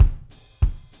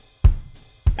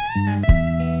So,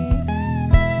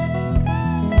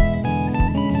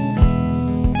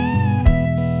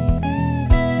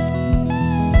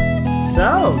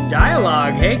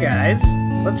 dialogue. Hey guys,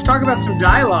 let's talk about some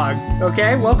dialogue,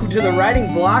 okay? Welcome to the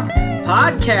Writing Block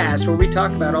podcast, where we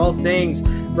talk about all things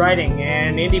writing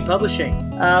and indie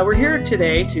publishing. We're here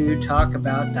today to talk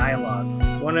about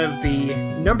dialogue, one of the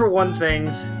number one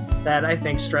things that I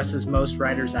think stresses most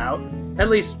writers out. At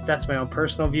least that's my own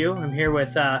personal view. I'm here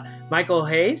with Michael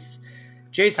Hayes,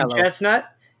 Jason Hello. Chestnut,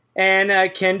 and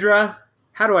Kendra.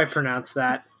 How do I pronounce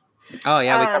that? Oh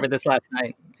yeah, we covered this last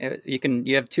night.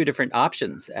 You have two different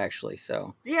options actually.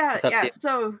 So Yeah. it's up to you.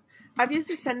 So I've used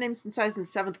this pen name since I was in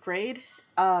 7th grade.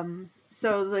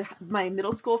 So my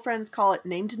middle school friends call it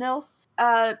Named Nil.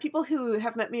 People who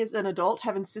have met me as an adult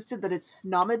have insisted that it's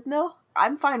Nomad Nil.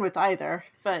 I'm fine with either,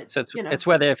 but So it's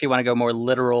whether if you want to go more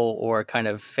literal or kind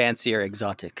of fancy or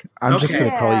exotic. I'm just Okay.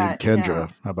 going to call you Yeah, Kendra. yeah.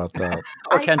 How about that?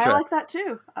 Or I Kendra. like that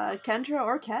too. Kendra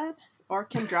or Cad or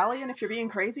Kendralian if you're being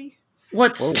crazy.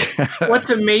 What's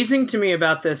amazing to me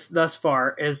about this thus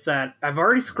far is that I've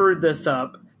already screwed this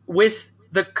up with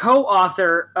the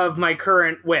co-author of my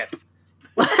current whip.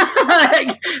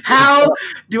 Like, how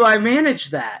do I manage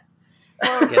that?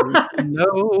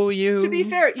 No, you. To be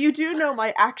fair, you do know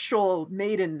my actual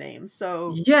maiden name,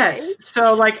 so Yes.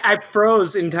 So, like, I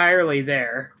froze entirely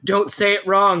there. Don't say it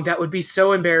wrong. That would be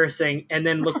so embarrassing. And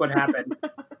then look what happened.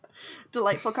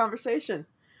 Delightful conversation.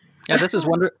 Yeah, this is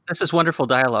wonderful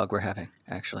dialogue we're having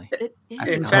actually. It is.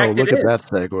 In Oh, fact, look it at that is.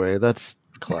 segue. That's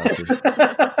classy.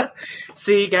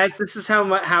 See, guys, this is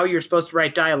how you're supposed to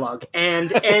write dialogue.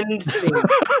 And end scene.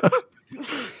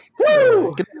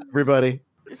 Woo! Good night, everybody.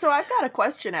 So I've got a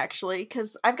question, actually,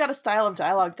 because I've got a style of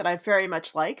dialogue that I very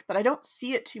much like, but I don't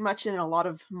see it too much in a lot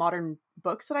of modern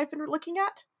books that I've been looking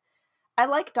at. I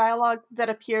like dialogue that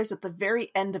appears at the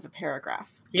very end of a paragraph.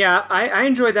 Yeah, I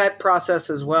enjoy that process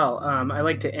as well. I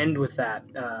like to end with that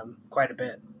quite a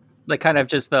bit. Like kind of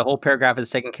just the whole paragraph is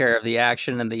taking care of the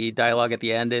action and the dialogue at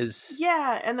the end is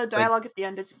Yeah, and the dialogue at the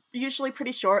end is usually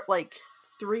pretty short, like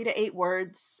 3 to 8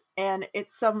 words, and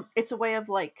it's a way of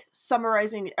like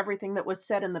summarizing everything that was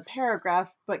said in the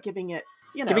paragraph, but giving it,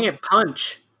 Giving it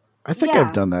punch. I think Yeah.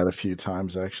 I've done that a few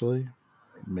times, actually.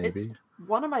 Maybe. It's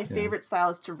one of my favorite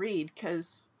styles to read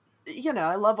because,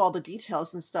 I love all the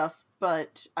details and stuff,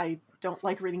 but I don't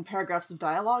like reading paragraphs of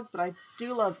dialogue, but I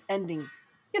do love ending.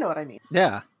 You know what I mean?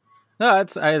 Yeah. No,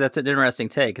 that's an interesting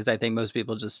take because I think most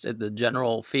people just the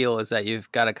general feel is that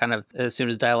you've got to kind of as soon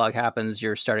as dialogue happens,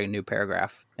 you're starting a new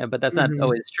paragraph. But that's not Mhm.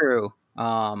 always true.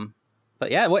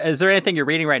 But yeah, is there anything you're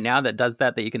reading right now that does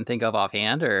that you can think of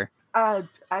offhand or? I've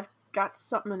got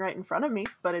something right in front of me,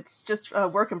 but it's just a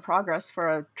work in progress for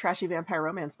a trashy vampire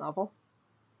romance novel.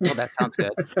 Well, that sounds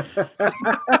good.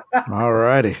 All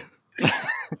righty.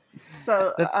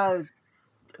 So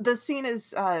the scene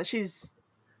is she's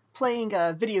playing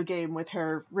a video game with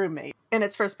her roommate, and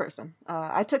it's first person.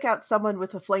 I took out someone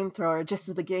with a flamethrower just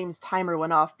as the game's timer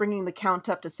went off, bringing the count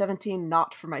up to 17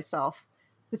 not for myself.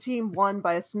 The team won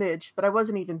by a smidge, but I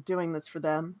wasn't even doing this for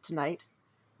them tonight.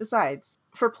 Besides,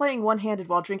 for playing one-handed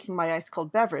while drinking my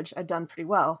ice-cold beverage, I'd done pretty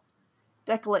well.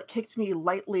 Decollete kicked me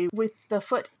lightly with the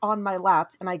foot on my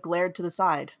lap, and I glared to the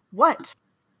side. What?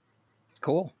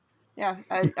 Cool. Yeah,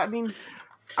 I mean...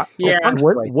 Yeah.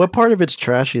 What part of it's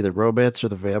trashy, the romance or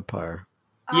the vampire?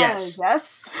 Yes.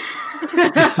 Yes.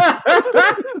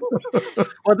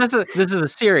 Well, this is a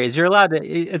series. You're allowed to.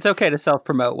 It's okay to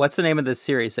self-promote. What's the name of this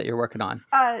series that you're working on?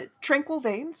 Tranquil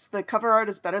Veins. The cover art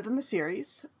is better than the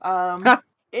series.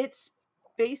 It's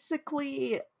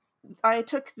basically... I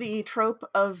took the trope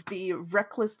of the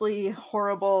recklessly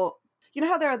horrible... You know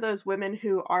how there are those women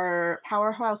who are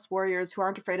powerhouse warriors who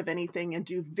aren't afraid of anything and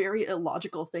do very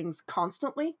illogical things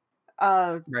constantly?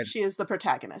 Right. She is the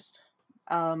protagonist.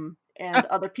 And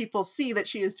other people see that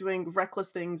she is doing reckless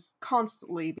things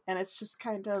constantly, and it's just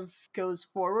kind of goes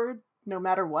forward no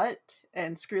matter what,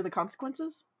 and screw the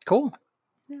consequences. Cool.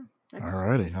 Yeah. All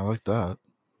righty. I like that.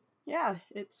 Yeah,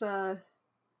 it's... Oh,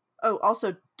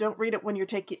 also, don't read it when you're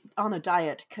taking on a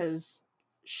diet, because...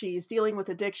 she's dealing with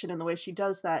addiction, and the way she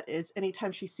does that is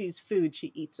anytime she sees food,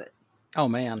 she eats it. Oh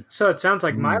man. So it sounds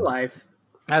like my life.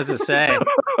 I was to say.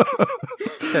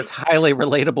 That's highly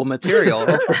relatable material.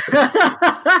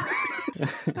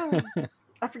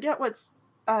 I forget what's...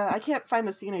 I can't find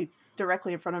the scene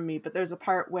directly in front of me, but there's a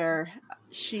part where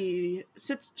she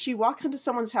walks into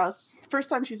someone's house, first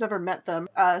time she's ever met them,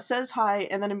 says hi,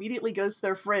 and then immediately goes to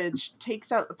their fridge,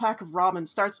 takes out a pack of ramen,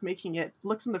 starts making it,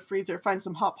 looks in the freezer, finds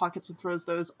some Hot Pockets, and throws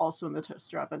those also in the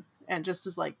toaster oven. And just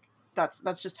is like,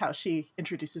 that's just how she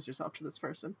introduces herself to this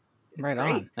person. It's right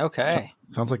great. on. Okay.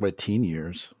 Sounds like my teen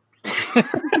years.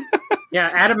 Yeah,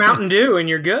 add a Mountain Dew and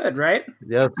you're good, right?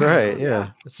 Yeah, that's right.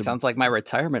 Yeah. Sounds like my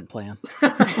retirement plan.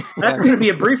 That's going to be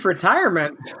a brief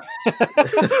retirement.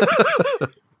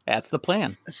 That's the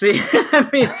plan. See, I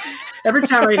mean, every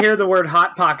time I hear the word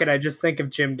Hot Pocket, I just think of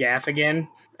Jim Gaffigan.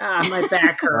 My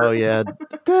back hurts. Oh yeah,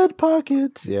 Dead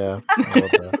Pockets. Yeah, I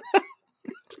love that.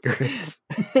 It's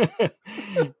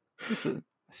great.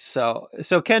 So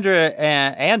Kendra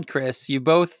and Chris, you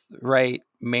both write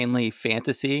mainly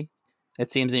fantasy. It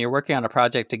seems that you're working on a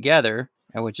project together,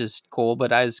 which is cool.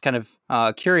 But I was kind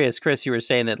of curious, Chris. You were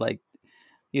saying that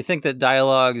you think that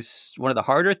dialogue's one of the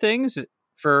harder things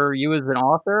for you as an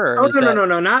author. Or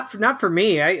no, not for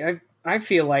me. I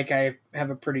feel like I have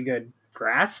a pretty good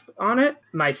grasp on it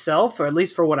myself, or at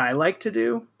least for what I like to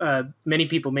do. Many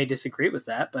people may disagree with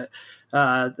that, but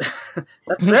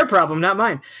that's their problem, not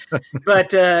mine.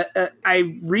 But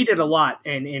I read it a lot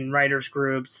in writers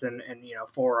groups and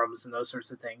forums and those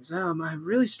sorts of things. I'm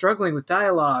really struggling with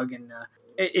dialogue, and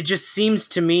it just seems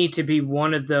to me to be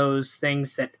one of those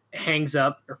things that hangs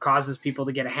up or causes people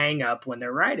to get a hang up when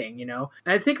they're writing. And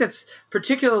I think that's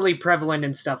particularly prevalent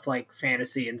in stuff like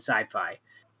fantasy and sci-fi.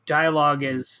 Dialogue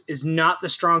is not the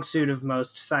strong suit of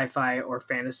most sci-fi or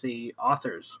fantasy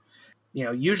authors.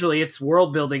 Usually it's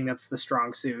world building that's the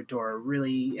strong suit, or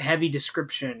really heavy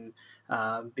description,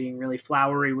 being really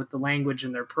flowery with the language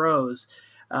in their prose.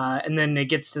 And then it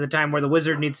gets to the time where the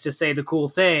wizard needs to say the cool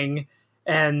thing,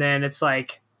 and then it's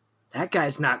like, that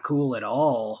guy's not cool at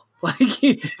all. Like,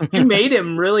 you made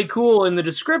him really cool in the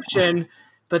description,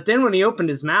 but then when he opened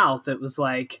his mouth, it was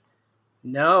like,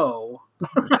 no.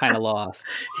 Kind of lost.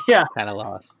 Yeah. Kind of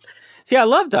lost. See, I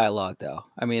love dialogue, though.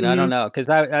 I mean, I don't know, because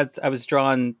I was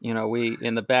drawn, we,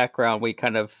 in the background, we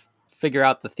kind of figure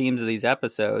out the themes of these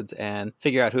episodes and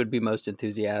figure out who would be most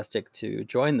enthusiastic to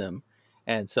join them.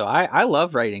 And so I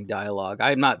love writing dialogue.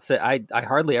 I'm not I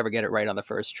hardly ever get it right on the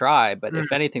first try, but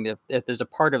if anything, if there's a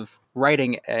part of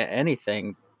writing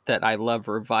anything that I love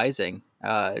revising,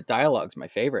 dialogue's my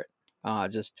favorite.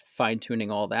 Just fine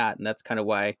tuning all that. And that's kind of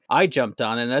why I jumped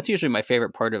on. And that's usually my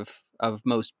favorite part of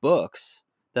most books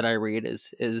that I read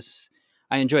is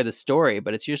I enjoy the story,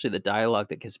 but it's usually the dialogue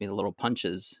that gives me the little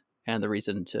punches and the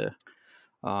reason to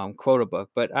quote a book.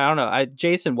 But I don't know.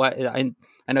 Jason, I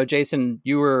know, Jason,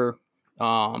 you were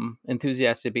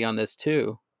enthusiastic to be on this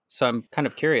too. So I'm kind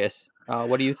of curious.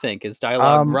 What do you think? Is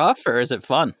dialogue rough or is it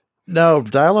fun? No,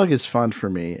 dialogue is fun for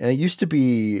me, and it used to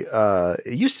be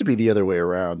the other way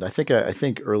around. I think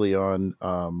early on,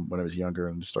 when I was younger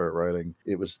and started writing,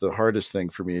 it was the hardest thing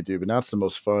for me to do. But now it's the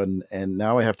most fun, and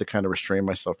now I have to kind of restrain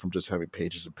myself from just having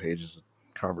pages and pages of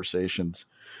conversations,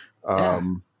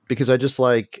 because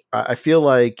I feel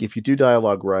like if you do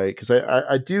dialogue right, because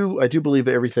I do believe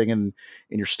that everything in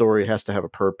your story has to have a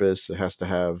purpose. It has to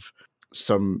have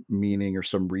some meaning or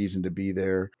some reason to be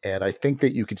there. And I think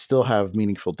that you could still have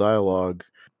meaningful dialogue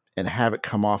and have it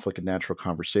come off like a natural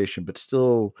conversation, but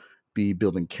still be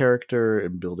building character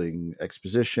and building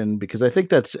exposition, because I think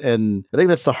that's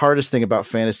the hardest thing about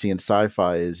fantasy and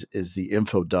sci-fi is the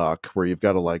info doc, where you've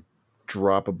got to like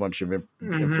drop a bunch of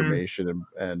information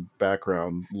and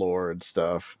background lore and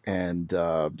stuff, and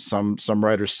some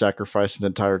writers sacrifice an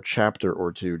entire chapter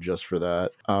or two just for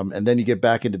that, and then you get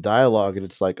back into dialogue and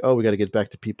it's like, oh, we got to get back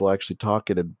to people actually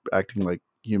talking and acting like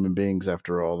human beings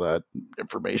after all that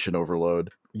information overload.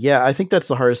 Yeah, I think that's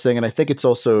the hardest thing, and I think it's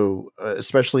also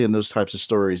especially in those types of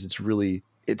stories,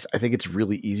 I think it's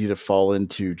really easy to fall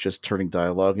into just turning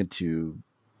dialogue into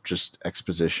just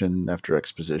exposition after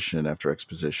exposition after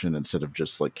exposition, instead of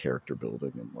just like character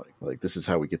building and like this is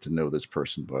how we get to know this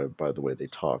person by the way they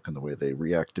talk and the way they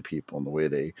react to people and the way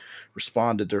they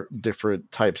respond to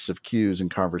different types of cues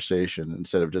and conversation,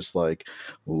 instead of just like,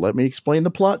 let me explain the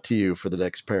plot to you for the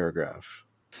next paragraph.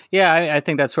 Yeah, I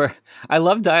think that's where I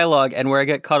love dialogue, and where I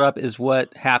get caught up is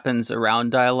what happens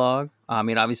around dialogue. I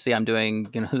mean, obviously I'm doing,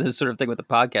 this sort of thing with the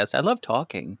podcast. I love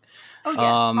talking. Oh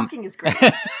yeah, talking is great.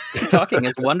 Talking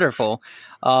is wonderful.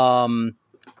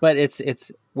 But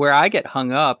it's where I get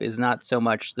hung up is not so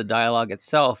much the dialogue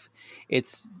itself.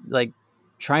 It's like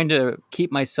trying to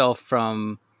keep myself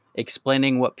from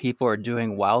explaining what people are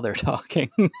doing while they're talking.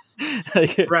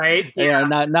 Right. Yeah.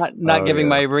 Not giving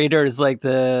my readers like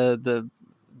the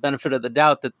benefit of the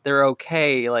doubt that they're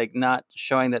okay, like not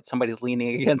showing that somebody's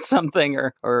leaning against something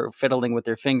or fiddling with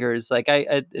their fingers. Like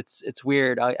it's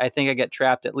weird. I think I get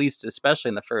trapped, at least especially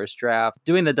in the first draft,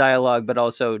 doing the dialogue, but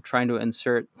also trying to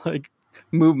insert like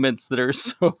movements that are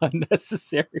so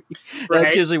unnecessary. Right.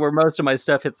 That's usually where most of my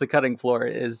stuff hits the cutting floor,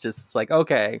 is just like,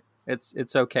 okay,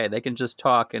 it's okay. They can just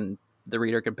talk and the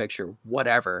reader can picture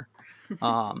whatever.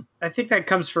 I think that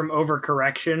comes from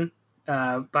overcorrection.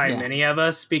 by many of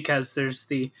us, because there's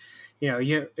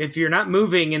if you're not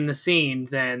moving in the scene,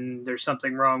 then there's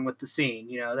something wrong with the scene.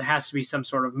 There has to be some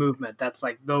sort of movement. That's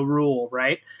like the rule,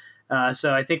 right?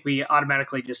 So I think we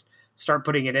automatically just start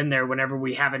putting it in there whenever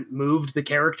we haven't moved the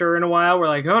character in a while. We're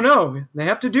like, oh no, they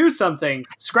have to do something.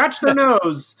 Scratch their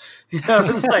nose.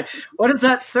 It's like, what does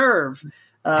that serve?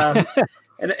 And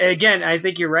again, I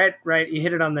think you're right. You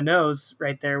hit it on the nose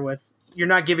right there with, you're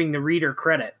not giving the reader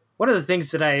credit. One of the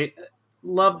things that I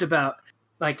loved about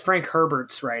like Frank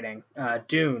Herbert's writing,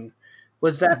 Dune,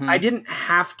 was that I didn't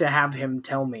have to have him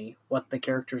tell me what the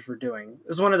characters were doing. It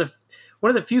was one of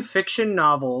the few fiction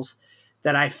novels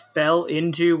that I fell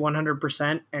into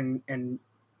 100% and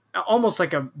almost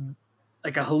like a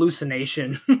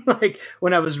hallucination, like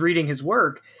when I was reading his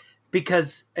work,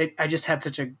 because I just had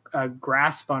such a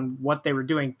grasp on what they were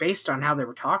doing based on how they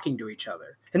were talking to each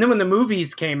other. And then when the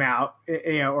movies came out,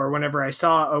 or whenever I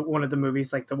saw one of the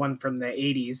movies, like the one from the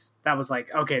 80s, that was like,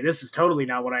 okay, this is totally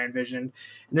not what I envisioned.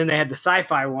 And then they had the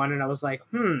sci-fi one, and I was like,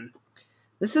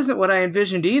 this isn't what I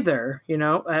envisioned either, And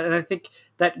I think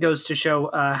that goes to show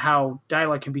how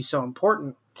dialogue can be so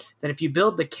important, that if you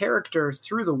build the character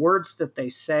through the words that they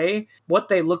say, what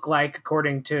they look like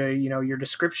according to, your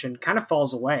description kind of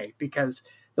falls away, because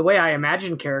the way I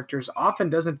imagine characters often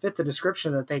doesn't fit the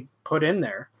description that they put in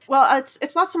there. Well,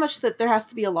 it's not so much that there has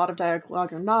to be a lot of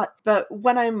dialogue or not, but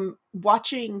when I'm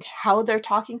watching how they're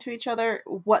talking to each other,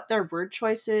 what their word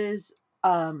choice is,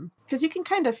 because you can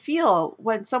kind of feel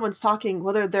when someone's talking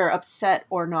whether they're upset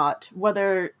or not,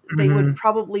 whether they would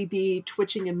probably be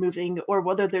twitching and moving, or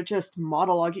whether they're just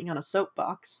monologuing on a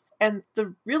soapbox. And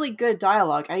the really good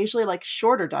dialogue, I usually like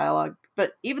shorter dialogue,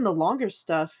 but even the longer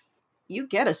stuff, you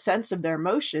get a sense of their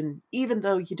emotion, even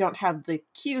though you don't have the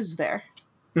cues there.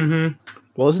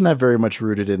 Well, isn't that very much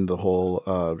rooted in the whole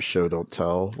show don't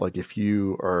tell? Like, if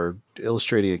you are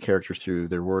illustrating a character through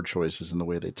their word choices and the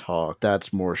way they talk,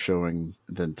 that's more showing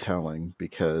than telling,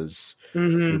 because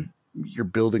you're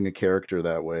building a character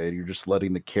that way. You're just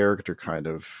letting the character kind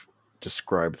of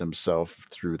describe themselves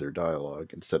through their dialogue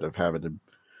instead of having to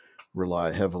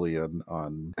rely heavily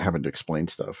on having to explain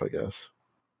stuff, I guess.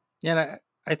 Yeah,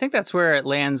 I think that's where it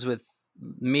lands with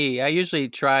me. I usually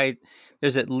try,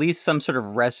 there's at least some sort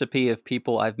of recipe of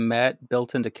people I've met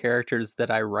built into characters that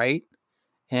I write,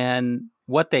 and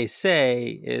what they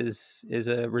say is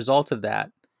a result of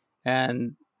that.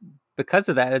 And because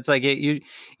of that, it's like you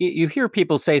hear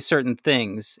people say certain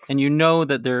things, and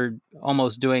that they're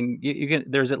almost doing.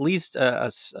 There's at least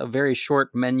a very short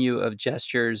menu of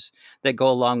gestures that go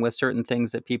along with certain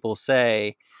things that people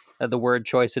say, the word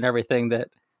choice and everything that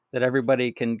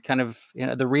everybody can kind of,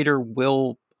 the reader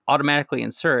will automatically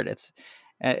insert.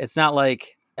 It's not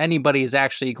like anybody is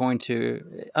actually going to,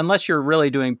 unless you're really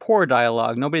doing poor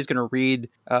dialogue, nobody's going to read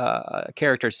a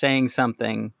character saying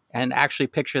something and actually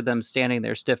picture them standing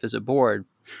there stiff as a board.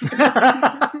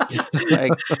 Man,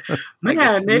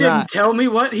 they didn't tell me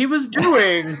what he was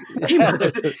doing. He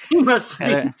must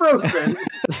be frozen.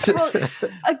 Well,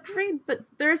 agreed, but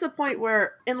there's a point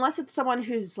where, unless it's someone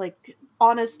who's like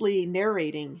honestly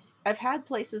narrating, I've had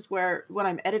places where when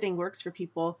I'm editing works for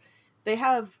people, they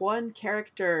have one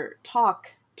character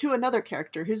talk to another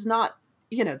character who's not,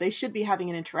 they should be having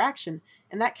an interaction,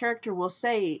 and that character will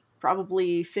say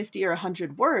probably 50 or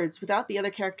 100 words without the other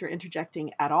character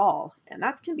interjecting at all. And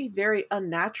that can be very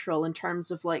unnatural in terms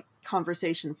of like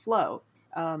conversation flow.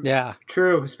 Yeah,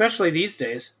 true. Especially these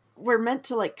days. We're meant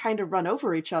to like kind of run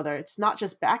over each other. It's not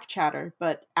just back chatter,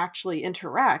 but actually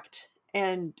interact.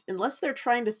 And unless they're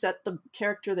trying to set the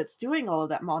character that's doing all of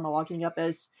that monologuing up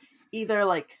as either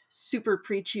like super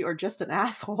preachy or just an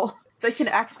asshole, they can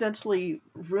accidentally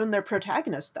ruin their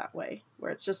protagonist that way,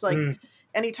 where it's just like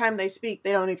anytime they speak,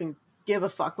 they don't even give a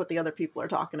fuck what the other people are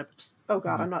talking about. Oh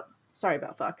God, I'm not sorry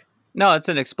about fuck. No, it's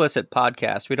an explicit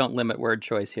podcast. We don't limit word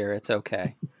choice here. It's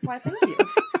okay. Why, thank you.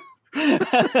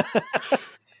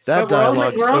 That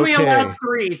dialogue. We're only allowed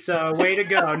 3, so way to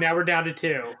go. Now we're down to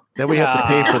 2. Then we have to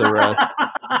pay for the rest.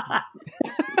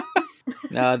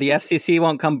 No, the FCC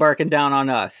won't come barking down on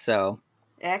us. So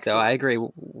Excellent. So I agree.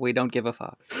 We don't give a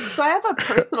fuck. So I have a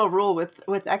personal rule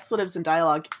with expletives and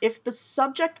dialogue. If the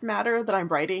subject matter that I'm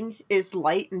writing is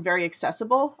light and very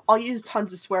accessible, I'll use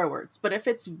tons of swear words. But if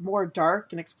it's more dark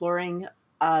and exploring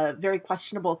very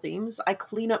questionable themes, I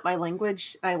clean up my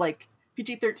language. I like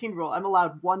PG-13 rule. I'm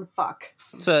allowed 1 fuck.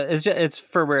 So it's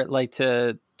for like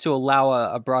to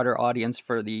allow a broader audience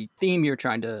for the theme you're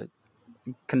trying to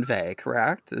convey,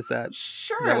 correct? Is that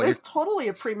sure? Is that there's totally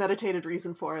a premeditated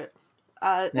reason for it.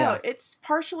 No, it's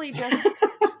partially just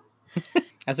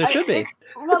As there should be.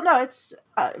 Well, no, it's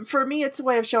for me. It's a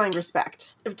way of showing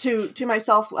respect to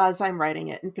myself as I'm writing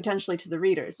it, and potentially to the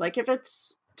readers. Like if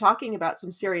it's talking about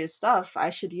some serious stuff, I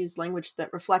should use language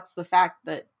that reflects the fact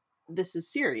that this is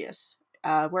serious.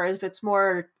 Whereas if it's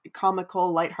more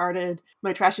comical, lighthearted,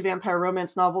 my trashy vampire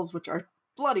romance novels, which are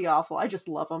bloody awful, I just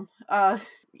love them.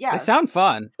 Yeah, They sound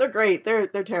fun. they're great. They're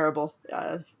terrible.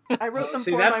 I wrote them.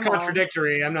 See, for that's my mom.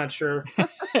 contradictory. I'm not sure.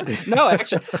 No,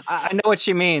 actually, I know what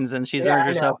she means, and she's earned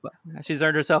herself. She's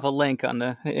earned herself a link on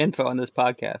the info on this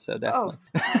podcast. So definitely,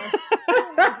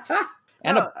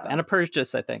 and a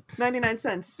purchase, I think. 99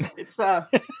 cents. It's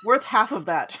worth half of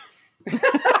that.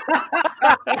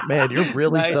 Man, you're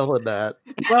really Nice. selling that.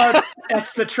 Well,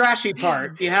 that's the trashy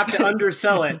part. You have to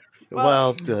undersell it.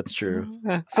 Well, that's true.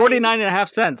 49.5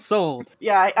 cents sold.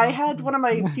 Yeah, I had one of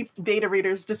my beta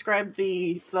readers describe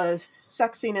the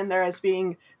sex scene in there as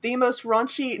being the most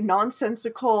raunchy,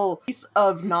 nonsensical piece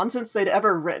of nonsense they'd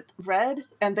ever read,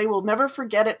 and they will never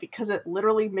forget it because it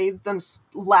literally made them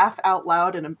laugh out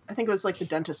loud. And I think it was like the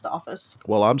dentist office.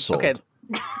 Well, I'm sold. Okay.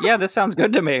 Yeah, this sounds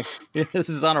good to me. This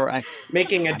is on a right.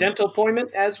 Making a dental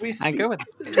appointment as we speak. I go with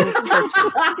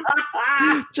it.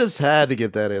 Just had to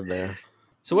get that in there.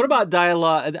 So what about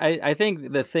dialogue? I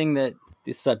think the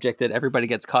subject that everybody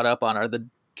gets caught up on are the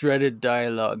dreaded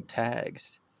dialogue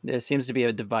tags. There seems to be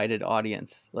a divided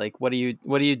audience. Like, what do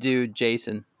you do,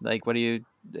 Jason? Like, the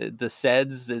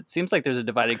SEDs? It seems like there's a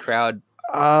divided crowd.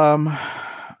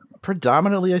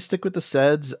 Predominantly, I stick with the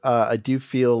SEDs. I do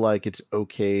feel like it's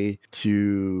okay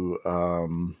to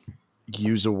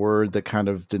use a word that kind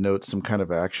of denotes some kind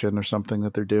of action or something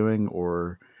that they're doing,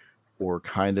 or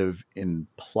kind of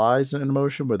implies an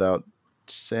emotion without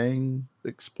saying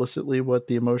explicitly what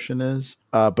the emotion is.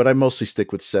 But I mostly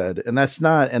stick with said, and that's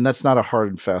not a hard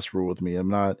and fast rule with me. I'm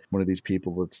not one of these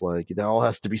people that's like, it all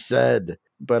has to be said.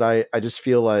 But I just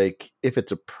feel like if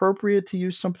it's appropriate to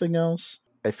use something else,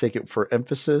 I think it for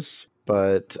emphasis.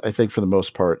 But I think for the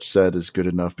most part, said is good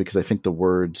enough, because I think the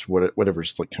words,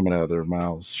 whatever's like coming out of their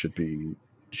mouths, should be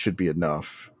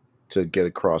enough to get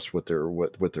across what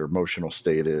their emotional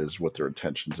state is, what their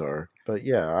intentions are. But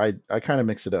yeah, I kind of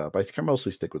mix it up. I think I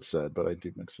mostly stick with said, but I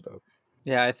do mix it up.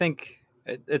 Yeah, I think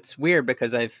it's weird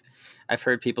because I've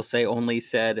heard people say only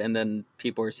said, and then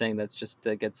people are saying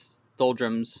that gets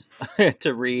doldrums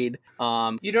to read.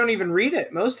 You don't even read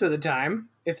it most of the time.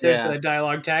 If there's a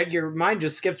dialogue tag, your mind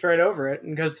just skips right over it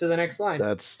and goes to the next line.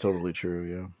 That's totally true,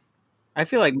 yeah. I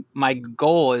feel like my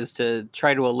goal is to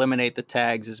try to eliminate the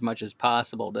tags as much as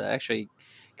possible, to actually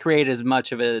create as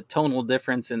much of a tonal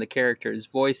difference in the characters'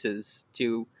 voices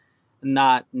to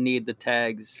not need the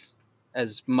tags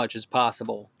as much as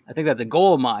possible. I think that's a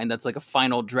goal of mine. That's like a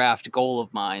final draft goal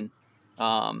of mine,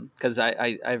 because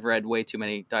I've read way too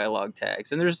many dialogue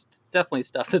tags. And there's definitely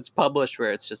stuff that's published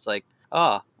where it's just like,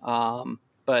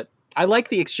 but I like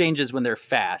the exchanges when they're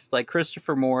fast. Like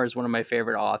Christopher Moore is one of my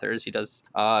favorite authors. He does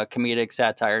comedic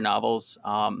satire novels.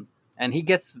 And he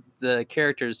gets the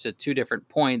characters to two different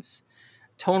points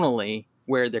tonally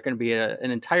where there can be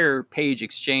an entire page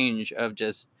exchange of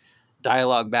just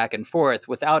dialogue back and forth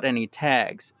without any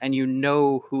tags. And you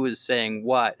know who is saying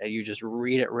what, and you just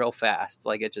read it real fast.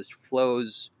 Like it just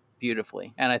flows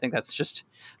beautifully. And I think that's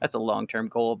a long-term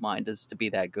goal of mine, is to be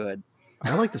that good.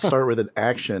 I like to start with an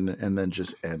action and then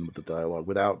just end with the dialogue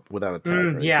without a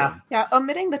tag. Yeah. Yeah,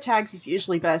 omitting the tags is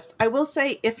usually best. I will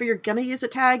say, if you're gonna use a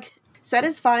tag, said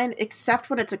is fine, except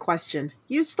when it's a question.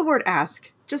 Use the word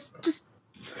ask. Just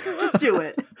do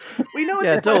it. We know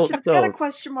it's a question. It's got a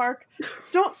question mark.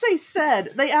 Don't say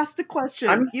said. They asked a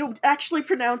question. You actually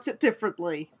pronounce it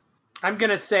differently. I'm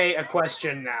gonna say a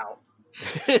question now.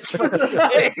 It's funny.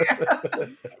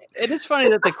 It is funny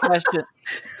that the question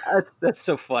that's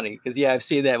so funny, because I've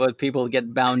seen that when people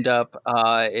get bound up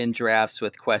in drafts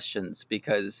with questions,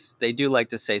 because they do like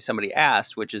to say somebody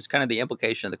asked, which is kind of the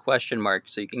implication of the question mark,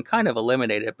 so you can kind of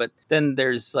eliminate it. But then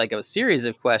there's like a series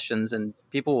of questions, and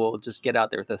people will just get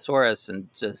out their thesaurus and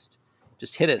just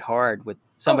hit it hard with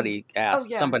somebody asked,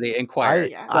 somebody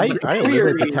inquired. I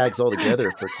eliminate the tags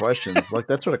altogether for questions. Like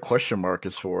that's what a question mark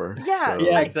is for. Yeah,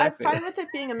 so. Exactly. I'm fine with it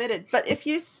being omitted, but if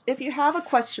you have a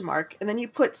question mark and then you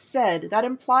put said, that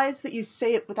implies that you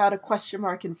say it without a question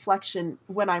mark inflection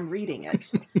when I'm reading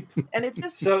it, and it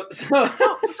just so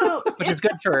which is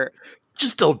good for.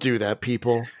 Just don't do that,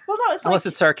 people. Well, no, it's unless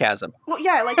it's sarcasm. Well,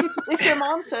 yeah, like if your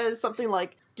mom says something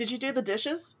like, "Did you do the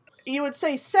dishes?" You would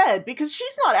say said, because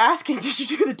she's not asking, did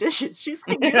you do the dishes? She's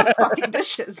saying, do the fucking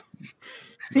dishes.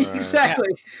 Exactly.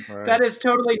 Right. That is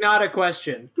totally not a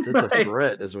question. It's a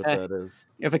threat is what that is.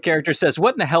 If a character says,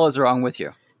 what in the hell is wrong with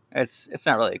you? It's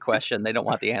not really a question. They don't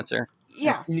want the answer.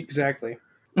 Yeah. Exactly.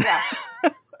 Yeah.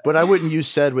 But I wouldn't use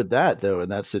said with that though in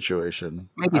that situation.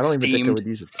 Maybe I don't even think I steamed. would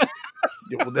use it.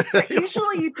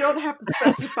 Usually, you don't have to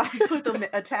specify with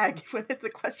a tag when it's a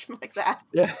question like that.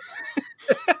 Yeah.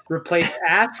 Replace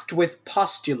asked with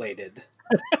postulated.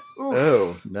 Oof.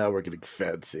 Oh, now we're getting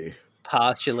fancy.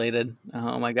 Postulated.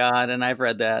 Oh my god! And I've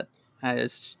read that. I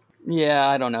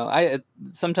don't know.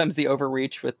 Sometimes the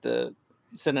overreach with the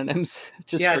synonyms.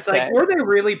 Just Yeah, for it's like, were they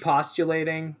really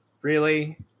postulating?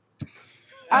 Really?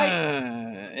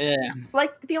 yeah.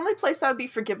 Like, the only place that would be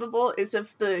forgivable is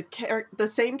if the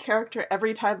same character,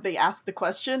 every time they asked a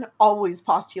question, always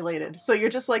postulated. So you're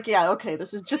just like, yeah, okay,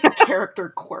 this is just a character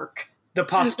quirk. The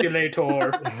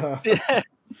postulator.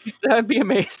 That would be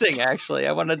amazing, actually.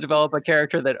 I want to develop a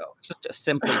character that just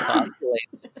simply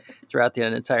postulates throughout the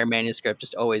entire manuscript,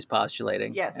 just always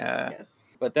postulating. Yes, yes.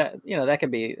 But that can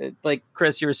be, like,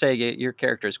 Chris, you were saying your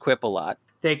characters quip a lot.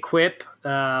 They quip.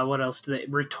 What else do they?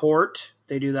 Retort.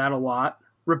 They do that a lot.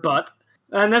 Rebut.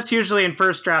 And that's usually in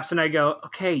first drafts, and I go,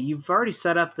 okay, you've already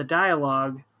set up the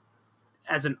dialogue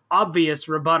as an obvious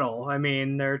rebuttal. I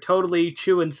mean, they're totally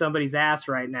chewing somebody's ass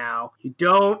right now. You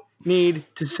don't need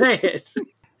to say it.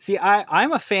 See,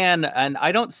 I'm a fan, and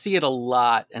I don't see it a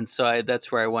lot, and so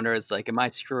that's where I wonder, is like, am I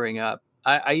screwing up?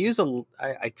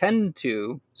 I tend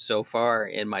to, so far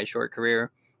in my short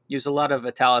career, use a lot of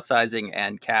italicizing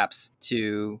and caps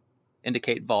to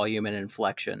indicate volume and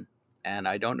inflection. And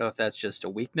I don't know if that's just a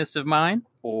weakness of mine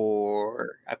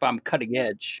or if I'm cutting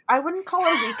edge. I wouldn't call it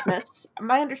a weakness.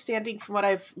 My understanding from what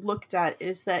I've looked at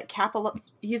is that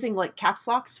using like caps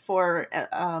locks for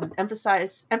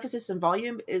emphasis and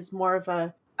volume is more of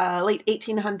a late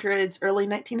 1800s, early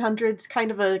 1900s kind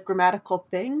of a grammatical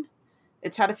thing.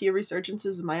 It's had a few resurgences,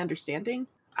 is my understanding.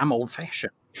 I'm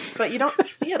old-fashioned. But you don't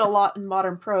see it a lot in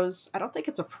modern prose. I don't think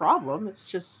it's a problem.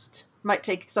 It's just might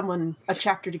take someone a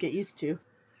chapter to get used to.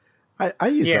 I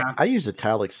use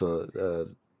italics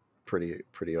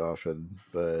pretty often,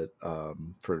 but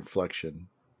for inflection,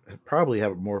 I probably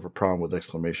have more of a problem with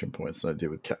exclamation points than I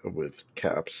do with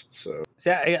caps. So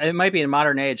it might be in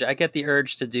modern age. I get the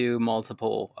urge to do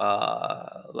multiple,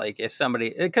 like if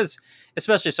somebody, because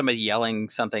especially if somebody's yelling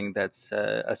something that's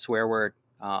a swear word.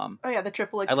 The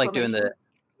triple exclamation. I like doing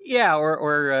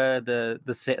or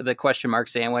the question mark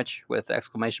sandwich with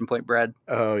exclamation point bread.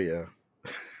 Oh yeah.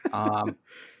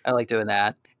 I like doing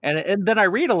that. And then I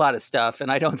read a lot of stuff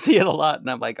and I don't see it a lot. And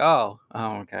I'm like, oh,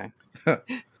 okay.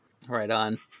 Right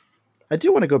on. I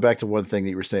do want to go back to one thing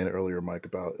that you were saying earlier, Mike,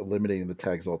 about eliminating the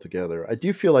tags altogether. I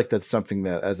do feel like that's something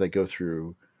that as I go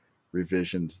through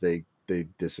revisions, they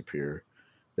disappear.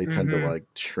 They tend to like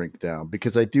shrink down,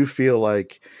 because I do feel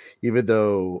like even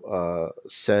though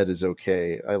said is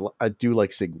okay, I do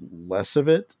like seeing less of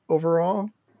it overall.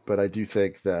 But I do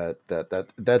think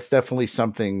that's definitely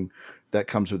something that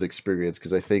comes with experience,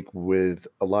 because I think with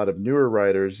a lot of newer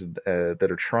writers that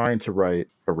are trying to write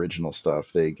original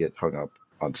stuff, they get hung up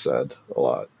on said a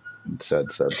lot. And said.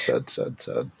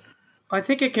 I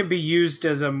think it can be used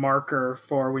as a marker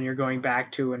for when you're going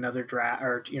back to another draft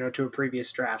or to a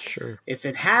previous draft. Sure. If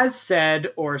it has said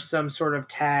or some sort of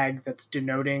tag that's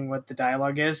denoting what the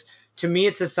dialogue is, to me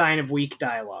it's a sign of weak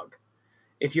dialogue.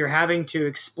 If you're having to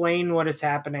explain what is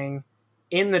happening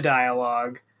in the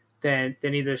dialogue, then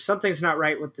either something's not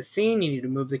right with the scene, you need to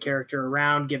move the character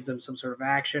around, give them some sort of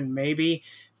action, maybe.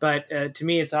 But to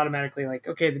me, it's automatically like,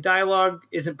 okay, the dialogue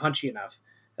isn't punchy enough,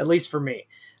 at least for me.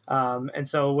 And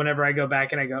so whenever I go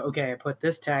back and I go, okay, I put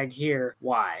this tag here,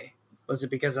 why? Was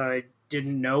it because I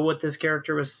didn't know what this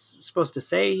character was supposed to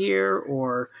say here,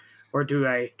 or do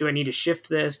I need to shift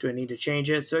this? Do I need to change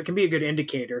it? So it can be a good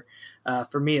indicator,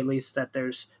 for me at least, that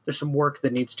there's some work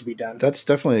that needs to be done. That's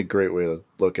definitely a great way to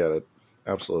look at it.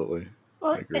 Absolutely.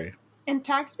 Well, I agree. And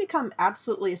tags become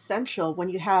absolutely essential when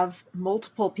you have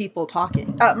multiple people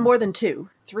talking, more than 2,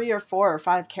 3 or 4 or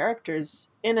 5 characters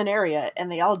in an area,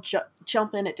 and they all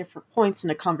jump in at different points in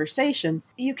a conversation.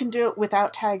 You can do it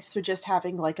without tags through just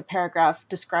having like a paragraph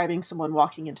describing someone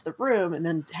walking into the room and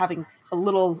then having a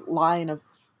little line of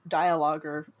dialogue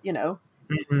or,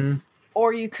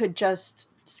 or you could just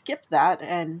skip that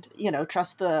and,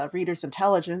 trust the reader's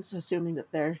intelligence, assuming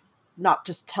that they're not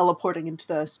just teleporting into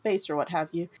the space or what have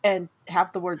you, and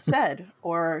have the word said,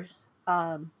 or,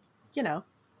 I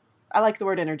like the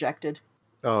word interjected.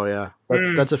 Oh yeah.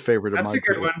 That's a favorite of mine. That's a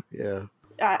good one. Yeah.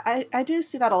 I do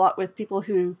see that a lot with people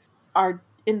who are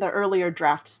in the earlier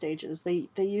draft stages. They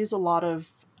use a lot of,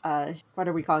 what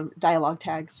are we calling, dialogue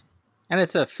tags. And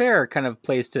it's a fair kind of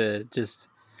place to just,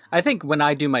 I think when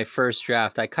I do my first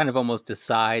draft, I kind of almost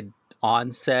decide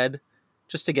on said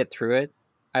just to get through it.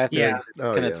 I have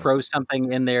to throw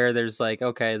something in there. There's like,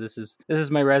 okay, this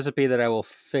is my recipe that I will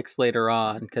fix later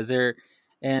on. Because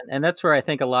And that's where I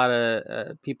think a lot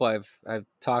of people I've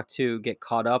talked to get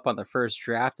caught up on the first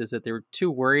draft, is that they were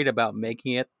too worried about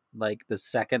making it like the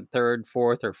second, third,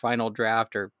 fourth, or final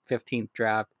draft or 15th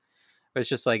draft. But it's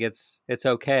just like it's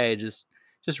okay, just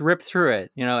rip through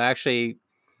it. Actually,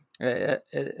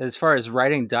 as far as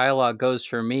writing dialogue goes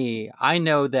for me, I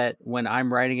know that when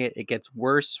I'm writing it, it gets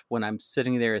worse when I'm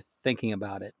sitting there thinking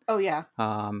about it. Oh yeah.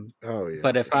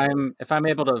 But if I'm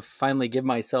able to finally give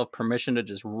myself permission to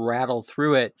just rattle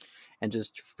through it and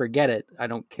just forget it, I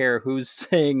don't care who's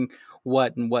saying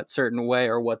what in what certain way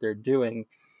or what they're doing.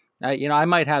 I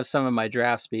might have some of my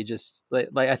drafts be just like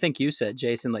I think you said,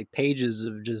 Jason, like pages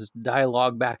of just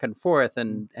dialogue back and forth,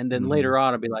 and then later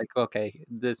on I'll be like, okay,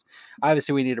 this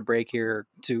obviously we need a break here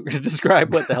to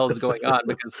describe what the hell is going on,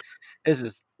 because this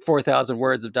is 4,000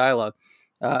 words of dialogue.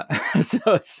 That's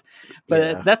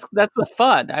the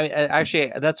fun.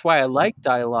 Actually, that's why I like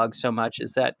dialogue so much,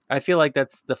 is that I feel like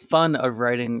that's the fun of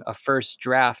writing a first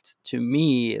draft, to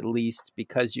me at least,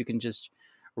 because you can just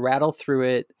rattle through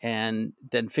it and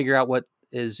then figure out what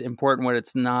is important, what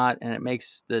it's not, and it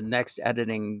makes the next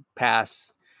editing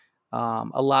pass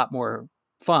a lot more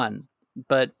fun.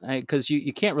 But because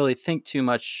you can't really think too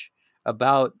much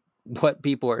about what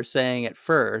people are saying at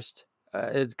first,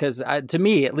 it's because, to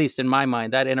me, at least in my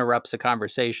mind, that interrupts a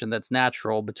conversation that's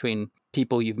natural between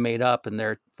people you've made up and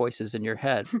their voices in your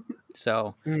head.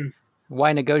 So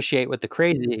why negotiate with the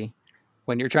crazy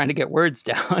when you're trying to get words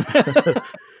down?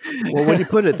 Well, when you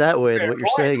put it that way, what you're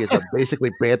saying is I'm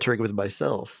basically bantering with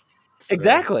myself. So.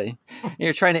 Exactly.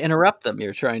 You're trying to interrupt them.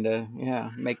 You're trying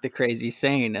to make the crazy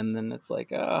sane. And then it's like,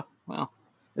 well,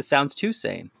 this sounds too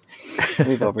sane.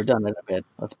 We've overdone it a bit.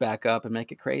 Let's back up and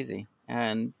make it crazy.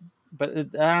 But I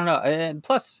don't know. And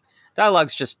plus,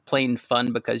 dialogue's just plain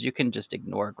fun because you can just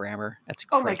ignore grammar. That's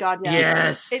great. Oh my God, yeah.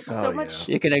 Yes. It's so much.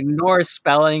 You can ignore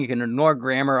spelling, you can ignore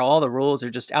grammar, all the rules are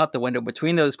just out the window.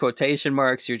 Between those quotation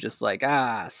marks, you're just like,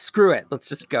 screw it. Let's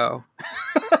just go.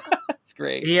 It's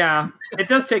great. Yeah. It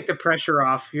does take the pressure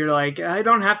off. You're like, I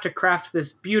don't have to craft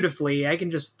this beautifully. I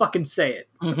can just fucking say it.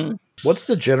 Mm-hmm. What's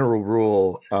the general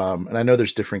rule? And I know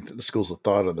there's different schools of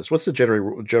thought on this. What's the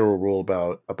general rule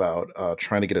about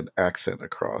trying to get an accent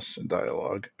across in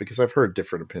dialogue? Because I've heard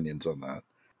different opinions on that.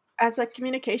 As a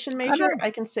communication major,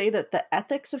 I can say that the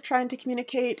ethics of trying to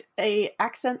communicate a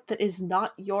accent that is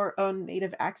not your own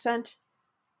native accent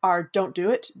are don't do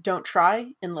it, don't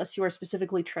try unless you are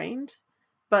specifically trained.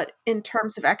 But in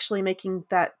terms of actually making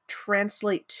that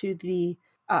translate to the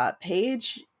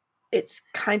page, it's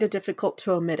kind of difficult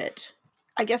to omit it.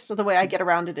 I guess the way I get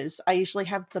around it is I usually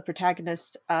have the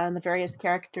protagonist and the various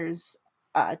characters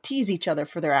tease each other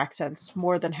for their accents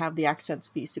more than have the accents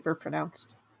be super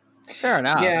pronounced. Fair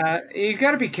enough. Yeah, you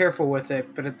got to be careful with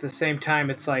it, but at the same time,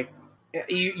 it's like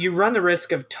you run the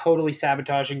risk of totally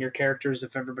sabotaging your characters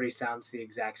if everybody sounds the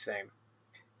exact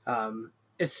same.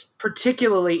 It's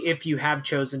particularly if you have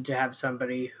chosen to have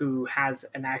somebody who has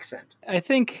an accent. I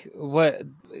think what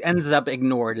ends up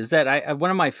ignored is that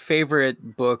one of my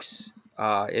favorite books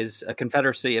is A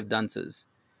Confederacy of Dunces,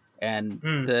 and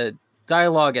the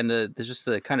dialogue and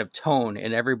the kind of tone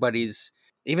in everybody's,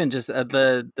 even just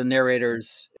the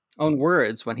narrator's own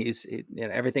words when he's,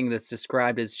 everything that's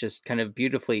described is just kind of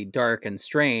beautifully dark and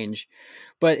strange,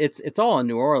 but it's all in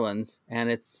New Orleans,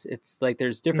 and it's like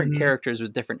there's different characters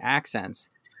with different accents,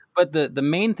 but the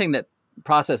main thing that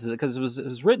processes it, because it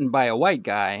was written by a white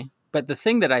guy, but the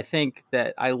thing that I think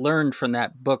that I learned from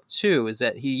that book too is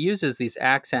that he uses these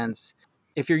accents.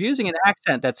 If you're using an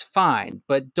accent, that's fine,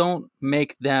 but don't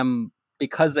make them,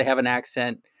 because they have an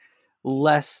accent,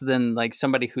 less than like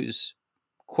somebody who's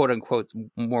quote unquote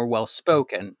more well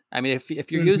spoken. I mean,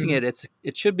 if you're using it,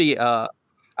 it should be a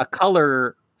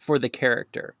color for the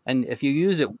character, and if you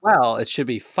use it well, it should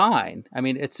be fine. I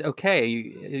mean, it's okay.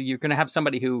 You're going to have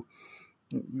somebody who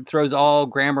throws all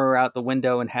grammar out the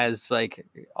window and has like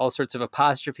all sorts of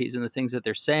apostrophes in the things that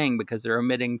they're saying because they're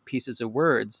omitting pieces of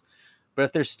words. But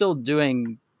if they're still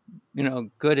doing,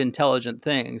 good, intelligent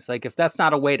things, like if that's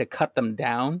not a way to cut them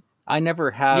down, I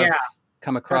never have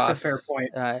come across that's a fair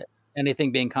point.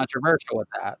 Anything being controversial with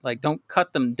that. Like, don't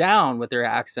cut them down with their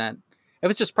accent. If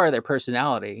it's just part of their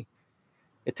personality,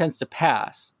 it tends to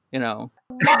pass, A lot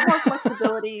more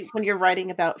flexibility when you're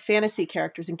writing about fantasy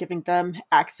characters and giving them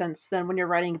accents than when you're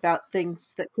writing about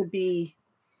things that could be,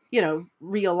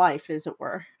 real life, as it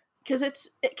were. Because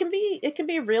it can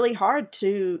be really hard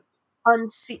to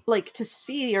to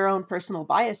see your own personal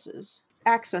biases.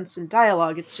 Accents and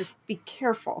dialogue, it's just be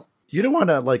careful. You don't want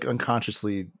to like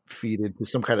unconsciously feed into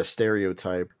some kind of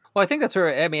stereotype. Well, I think that's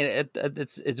where, I mean,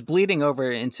 it's bleeding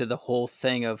over into the whole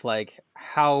thing of like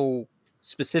how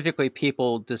specifically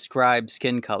people describe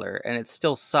skin color, and it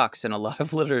still sucks in a lot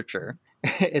of literature.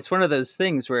 It's one of those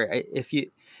things where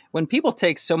when people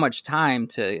take so much time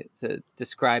to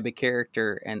describe a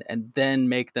character and then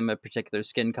make them a particular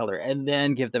skin color and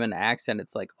then give them an accent,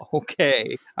 it's like,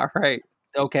 okay, all right,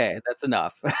 okay, that's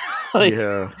enough.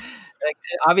 Yeah. Like,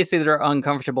 obviously they're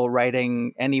uncomfortable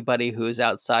writing anybody who's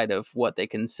outside of what they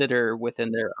consider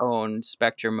within their own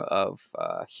spectrum of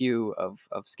hue of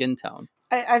skin tone.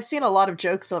 I've seen a lot of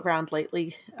jokes around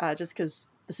lately, just because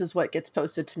this is what gets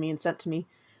posted to me and sent to me,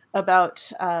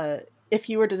 about if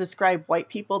you were to describe white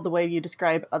people the way you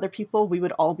describe other people, we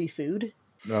would all be food.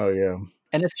 Oh yeah.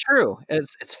 And it's true.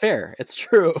 It's fair. It's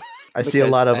true. I see a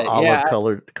lot of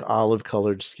Because, olive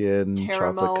colored skin,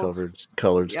 Caramel. chocolate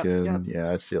colored Yep, skin. yep.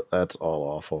 Yeah, I see. That's all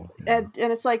awful. Yeah.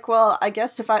 And it's like, well, I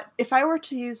guess if I were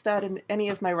to use that in any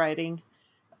of my writing,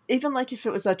 even like if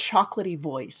it was a chocolatey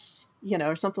voice,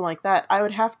 or something like that, I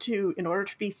would have to, in order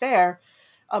to be fair,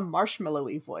 a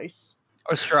marshmallowy voice.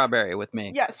 or strawberry with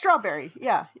me. Yeah, strawberry.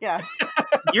 Yeah.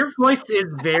 Your voice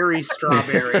is very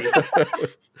strawberry.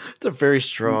 It's a very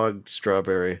strong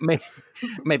strawberry.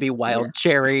 Maybe wild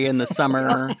cherry in the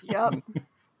summer. Yep.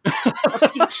 A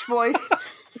peach voice.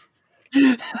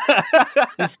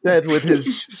 Instead, with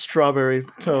his strawberry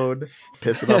tone,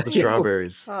 pissing off the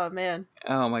strawberries. Oh man.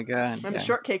 Oh my god. And the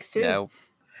shortcakes too. Yeah.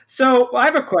 So I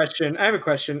have a question.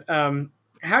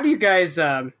 How do you guys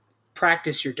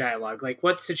practice your dialogue? Like,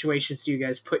 what situations do you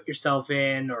guys put yourself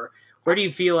in, or where do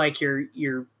you feel like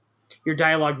your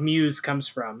dialogue muse comes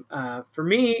from? For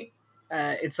me,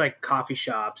 it's like coffee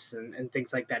shops and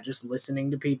things like that. Just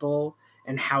listening to people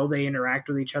and how they interact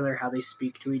with each other, how they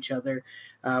speak to each other.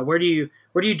 Where do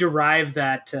you derive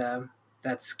that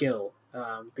skill?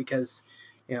 Because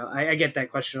I get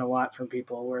that question a lot from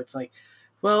people where it's like,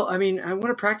 well, I mean, I want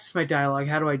to practice my dialogue.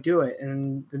 How do I do it?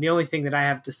 And the only thing that I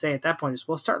have to say at that point is,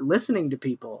 well, start listening to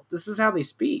people. This is how they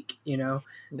speak. Yeah.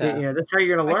 That's how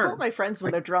you're going to I learn. call my friends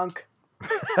when they're drunk.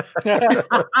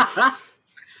 Because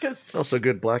It's also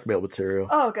good blackmail material.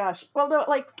 Oh gosh. Well, no,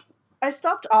 like I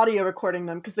stopped audio recording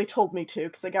them because they told me to,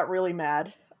 because they got really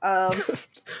mad. But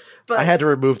I had to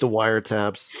remove the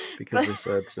wiretaps because they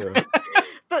said so.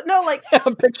 But no, like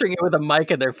I'm picturing you with a mic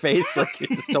in their face, like you're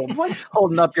just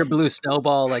holding up your blue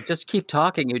snowball, like just keep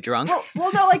talking, you drunk.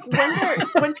 well, no, like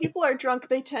when people are drunk,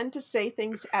 they tend to say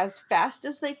things as fast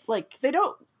as they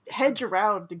don't hedge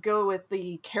around to go with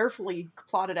the carefully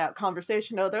plotted out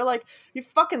conversation. No, they're like, "You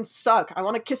fucking suck. I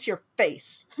want to kiss your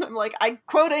face." And I'm like, I'm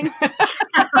quoting.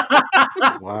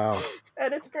 Wow.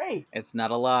 And it's great. It's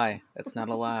not a lie. It's not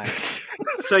a lie.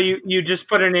 So you just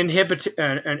put an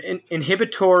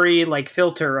inhibitory like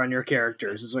filter on your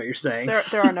characters, is what you're saying.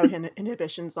 There are no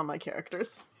inhibitions on my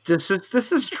characters. This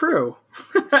is true,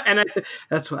 and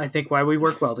that's I think why we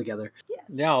work well together. Yes.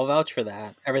 Yeah, I'll vouch for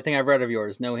that. Everything I've read of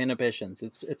yours, no inhibitions.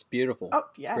 It's beautiful. Oh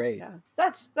yeah, it's great. Yeah.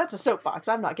 That's a soapbox.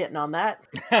 I'm not getting on that.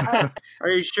 Are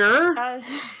you sure?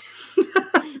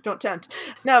 Don't tempt.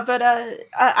 No, but I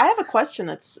have a question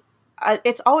that's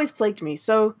it's always plagued me.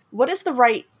 So, what is the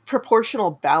right proportional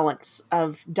balance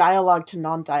of dialogue to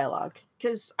non-dialogue?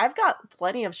 Because I've got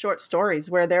plenty of short stories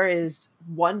where there is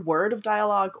one word of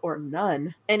dialogue or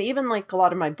none. And even like a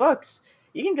lot of my books,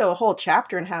 you can go a whole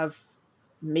chapter and have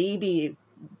maybe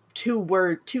two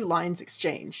lines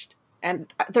exchanged.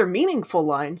 And they're meaningful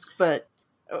lines, but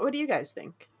what do you guys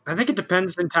think? I think it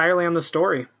depends entirely on the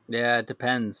story. Yeah, it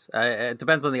depends. It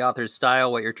depends on the author's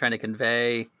style, what you're trying to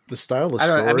convey. The style of the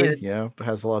story,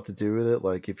 has a lot to do with it.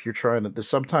 Like if you're trying to,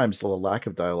 sometimes the lack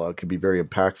of dialogue can be very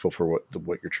impactful for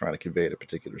what you're trying to convey in a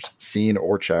particular scene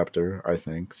or chapter, I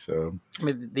think. So, I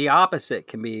mean, the opposite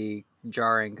can be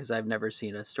jarring because I've never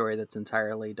seen a story that's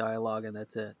entirely dialogue and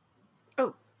that's it.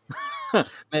 Oh.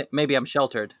 Maybe I'm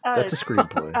sheltered. That's a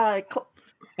screenplay.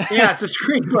 Yeah, it's a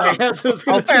screenplay. That's what I was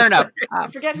gonna fair say. enough.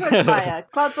 I forget who it's by.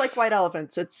 Clouds Like White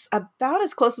Elephants. It's about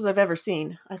as close as I've ever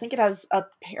seen. I think it has a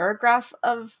paragraph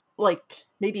of like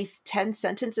maybe 10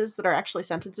 sentences that are actually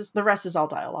sentences. The rest is all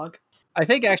dialogue. I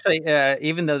think actually,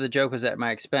 even though the joke was at my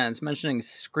expense, mentioning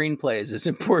screenplays is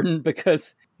important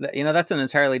because that's an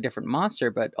entirely different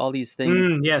monster. But all these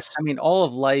things, Yes, I mean, all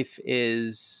of life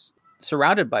is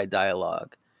surrounded by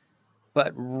dialogue.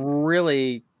 But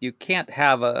really, you can't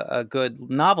have a good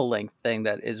novel length thing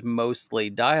that is mostly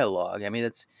dialogue. I mean,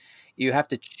 you have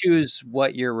to choose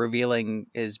what you're revealing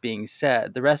is being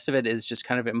said. The rest of it is just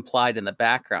kind of implied in the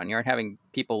background. You aren't having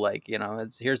people like,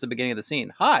 here's the beginning of the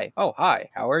scene. Hi. Oh, hi.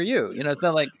 How are you? It's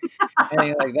not like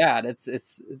anything like that.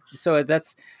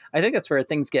 I think that's where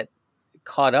things get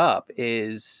caught up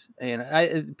is,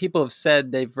 people have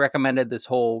said they've recommended this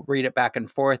whole read it back and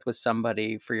forth with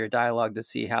somebody for your dialogue to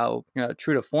see how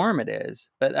true to form it is.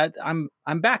 But I'm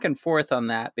back and forth on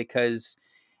that because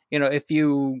if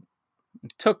you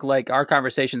took like our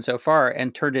conversation so far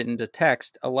and turned it into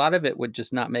text, a lot of it would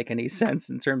just not make any sense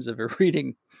in terms of a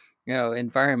reading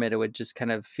environment. It would just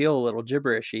kind of feel a little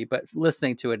gibberishy, but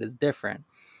listening to it is different.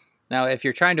 Now, if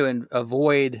you're trying to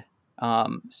avoid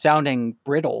sounding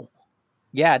brittle,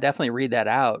 yeah, definitely read that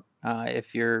out.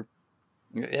 If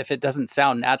it doesn't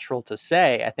sound natural to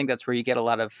say, I think that's where you get a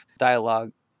lot of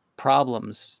dialogue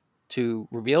problems to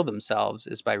reveal themselves,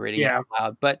 is by reading it out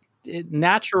loud. But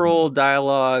natural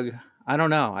dialogue, I don't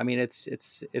know. I mean,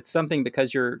 it's something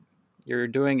because you're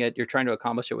doing it, you're trying to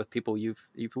accomplish it with people you've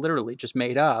literally just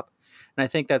made up. And I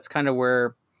think that's kind of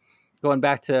where, going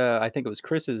back to, I think it was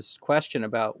Chris's question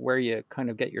about where you kind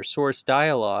of get your source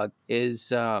dialogue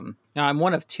is, I'm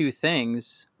one of two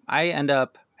things. I end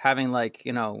up having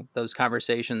those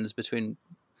conversations between,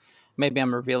 maybe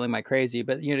I'm revealing my crazy,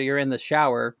 but you're in the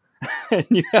shower and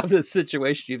you have this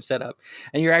situation you've set up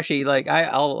and you're actually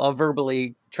I'll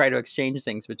verbally try to exchange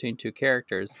things between two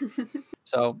characters.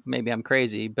 So maybe I'm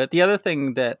crazy. But the other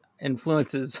thing that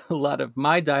influences a lot of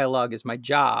my dialogue is my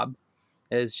job,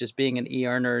 is just being an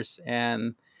ER nurse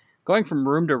and going from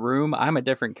room to room. I'm a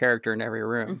different character in every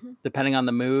room, depending on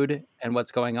the mood and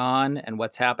what's going on and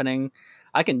what's happening.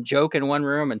 I can joke in one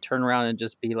room and turn around and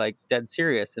just be dead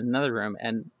serious in another room.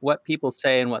 And what people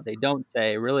say and what they don't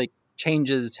say really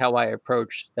changes how I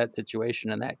approach that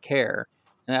situation and that care.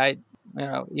 And I,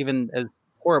 even as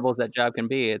horrible as that job can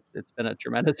be, it's been a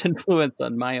tremendous influence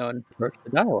on my own approach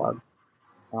to dialogue.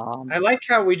 I like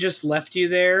how we just left you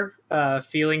there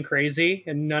feeling crazy,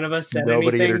 and none of us said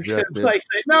anything to say,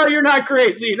 no, you're not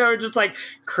crazy. Just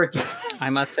crickets. I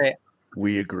must say,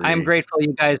 we agree. I'm grateful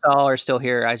you guys all are still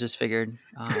here. I just figured.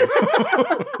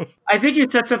 I think you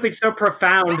said something so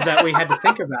profound that we had to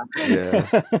think about it.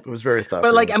 Yeah, it was very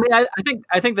thoughtful. But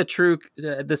I think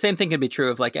the same thing can be true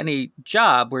of any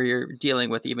job where you're dealing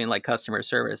with even customer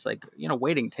service,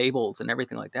 waiting tables and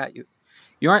everything like that.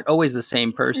 You aren't always the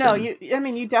same person. No, you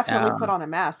definitely put on a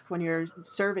mask when you're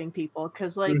serving people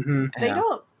because they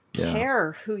don't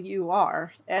care who you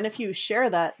are. And if you share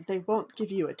that, they won't give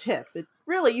you a tip.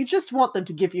 Really, you just want them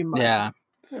to give you money. Yeah.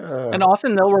 And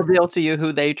often they'll reveal to you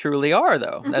who they truly are,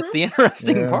 though. That's the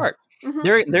interesting part.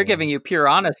 They're giving you pure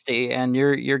honesty and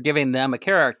you're giving them a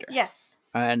character. Yes.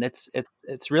 And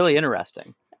it's really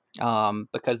interesting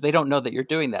because they don't know that you're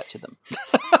doing that to them.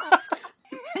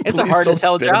 It's a hard as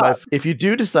hell job. If you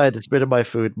do decide to spit in my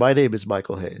food, my name is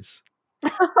Michael Hayes.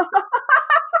 I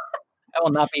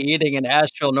will not be eating in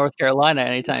Asheville, North Carolina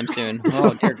anytime soon.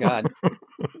 Oh, dear God.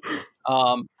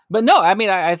 But no, I mean,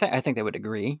 I think they would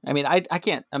agree. I mean, I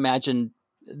can't imagine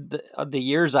the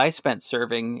years I spent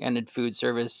serving and in food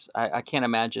service. I can't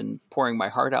imagine pouring my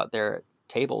heart out there at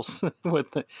tables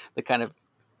with the kind of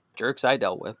jerks I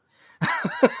dealt with.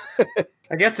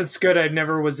 I guess it's good I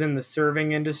never was in the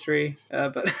serving industry,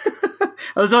 but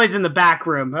I was always in the back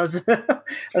room. I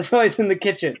was always in the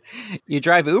kitchen. You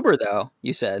drive Uber, though,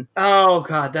 you said. Oh,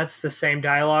 God, that's the same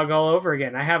dialogue all over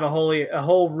again. I have a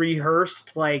whole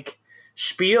rehearsed,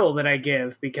 spiel that I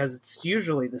give because it's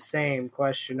usually the same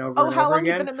question over and over again. How long have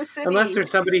you been in the city? Unless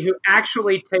there's somebody who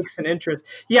actually takes an interest.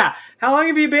 Yeah, how long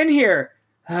have you been here?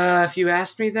 If you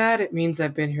asked me that, it means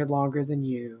I've been here longer than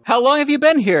you. How long have you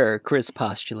been here? Chris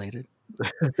postulated.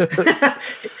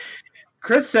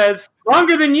 Chris says,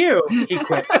 longer than you. He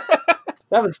quit.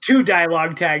 That was 2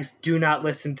 dialogue tags. Do not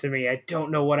listen to me. I don't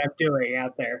know what I'm doing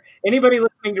out there. Anybody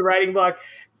listening to Writing Block,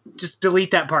 just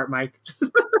delete that part, Mike.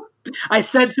 I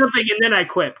said something and then I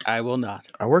quipped. I will not.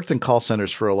 I worked in call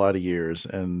centers for a lot of years,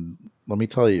 and let me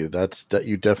tell you, that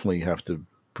you definitely have to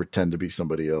pretend to be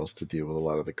somebody else to deal with a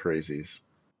lot of the crazies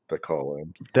that call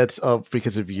in. That's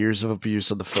because of years of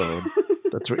abuse on the phone.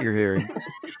 That's what you're hearing.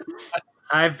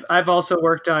 I've also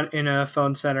worked in a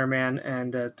phone center, man,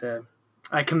 and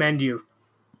I commend you.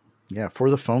 Yeah, for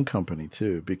the phone company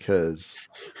too, because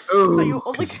so you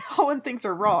only call when things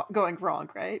are going wrong,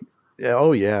 right? Yeah,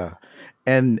 oh yeah.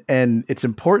 And it's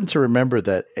important to remember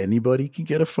that anybody can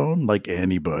get a phone,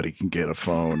 anybody can get a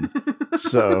phone.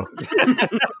 So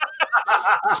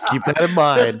just keep that in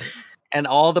mind. And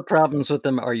all the problems with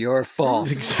them are your fault.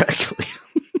 Exactly.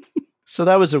 So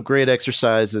that was a great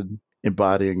exercise in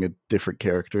embodying a different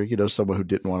character, someone who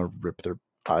didn't want to rip their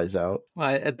eyes out.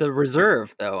 Well, at the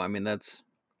reserve, though, I mean, that's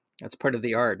part of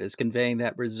the art, is conveying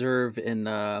that reserve in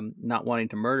not wanting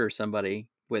to murder somebody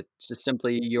with just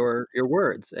simply your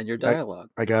words and your dialogue.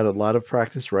 I got a lot of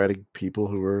practice writing people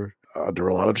who were under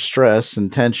a lot of stress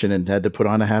and tension and had to put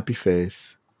on a happy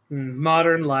face.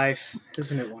 Modern life,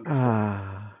 isn't it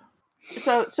wonderful?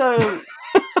 So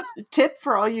tip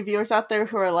for all you viewers out there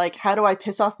who are like, how do I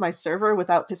piss off my server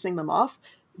without pissing them off?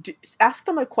 Ask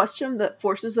them a question that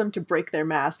forces them to break their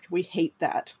mask. We hate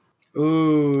that.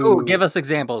 Ooh, give us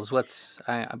examples.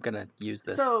 I'm gonna use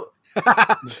this. So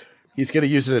he's gonna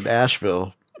use it in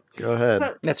Asheville. Go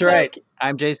ahead. That's right.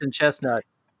 I'm Jason Chestnut.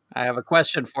 I have a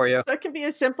question for you. So it can be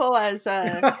as simple as,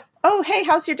 "Oh, hey,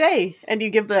 how's your day?" And you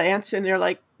give the answer, and they're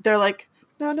like,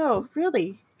 "No,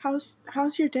 really, how's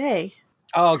your day?"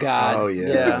 Oh God. Oh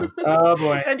yeah. Oh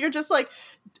boy. And you're just like,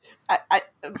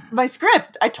 my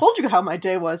script. I told you how my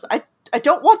day was. I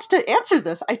don't want to answer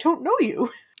this. I don't know you.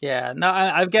 Yeah, no,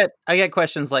 I get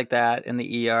questions like that in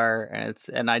the ER,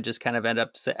 and I just kind of end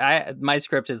up my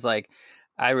script is like,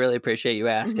 I really appreciate you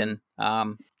asking.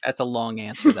 That's a long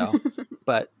answer though,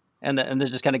 but and then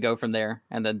just kind of go from there,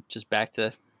 and then just back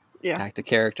to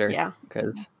character. Yeah,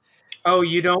 because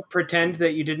you don't pretend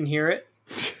that you didn't hear it.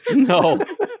 No.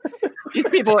 These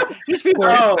people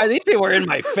are in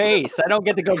my face. I don't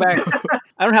get to go back.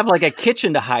 I don't have like a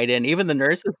kitchen to hide in. Even the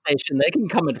nurses station, they can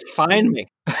come and find me.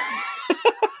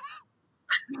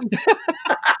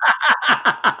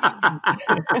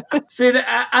 See,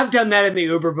 I've done that in the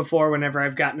Uber before whenever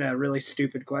I've gotten a really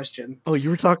stupid question. Oh,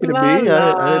 you were talking to me? I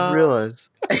didn't realize.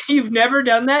 You've never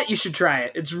done that? You should try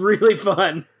it. It's really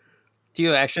fun. Do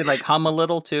you actually like hum a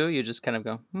little too? You just kind of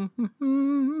go,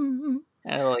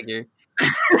 I like you.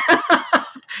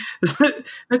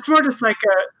 It's more just like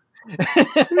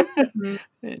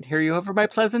and here you over my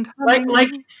pleasant humming. like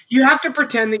you have to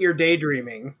pretend that you're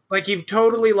daydreaming, like you've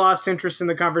totally lost interest in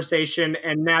the conversation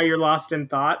and now you're lost in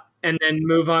thought, and then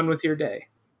move on with your day.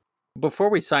 Before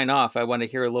we sign off, I want to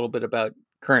hear a little bit about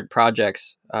current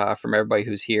projects from everybody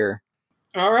who's here.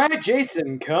 All right,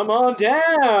 Jason, come on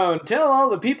down. Tell all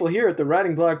the people here at the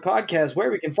Writing Blog Podcast where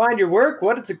we can find your work,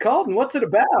 what it's called, and what's it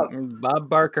about. Bob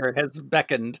Barker has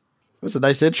beckoned. It was a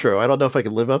nice intro. I don't know if I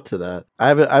can live up to that. I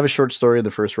have a short story in the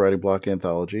first Writing Block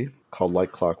anthology called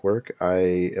Like Clockwork.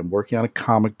 I am working on a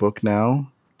comic book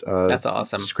now. That's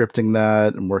awesome. Scripting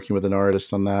that and working with an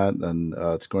artist on that, and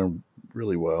it's going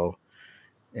really well.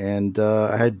 And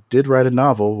I did write a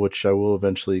novel, which I will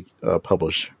eventually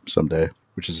publish someday,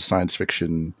 which is a science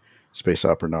fiction space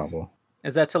opera novel.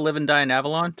 Is that To Live and Die in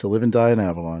Avalon? To Live and Die in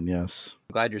Avalon, yes.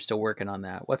 I'm glad you're still working on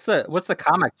that. What's the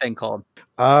comic thing called?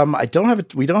 We don't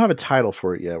have a title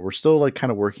for it yet. We're still like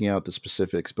kind of working out the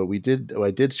specifics, but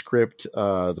I did script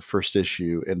the first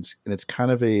issue, and it's kind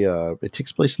of it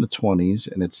takes place in the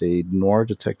 20s, and it's a noir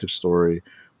detective story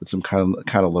with some kind of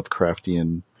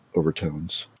Lovecraftian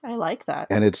overtones. I like that.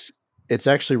 And it's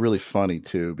actually really funny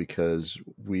too, because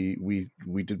we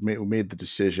made the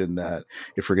decision that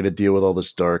if we're going to deal with all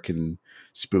this dark and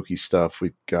spooky stuff,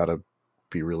 we got to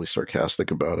be really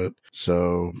sarcastic about it.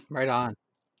 So right on.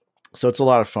 So it's a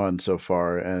lot of fun so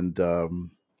far, and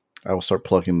I will start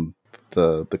plugging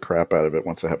the crap out of it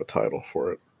once I have a title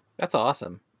for it. That's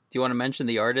awesome. Do you want to mention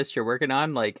the artist you're working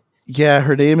on? Yeah,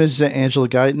 her name is Angela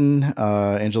Guyton.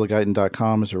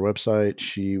 AngelaGuyton.com is her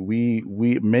website.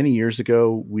 We many years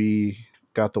ago, we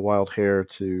got the wild hair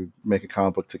to make a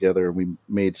comic book together, and we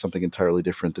made something entirely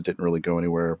different that didn't really go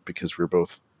anywhere because we were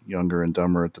both younger and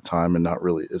dumber at the time and not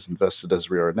really as invested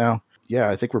as we are now. Yeah,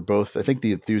 I think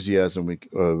the enthusiasm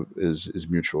is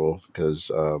mutual,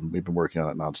 because we've been working on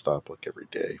it nonstop, like every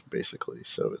day, basically.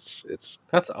 So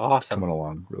that's awesome. Coming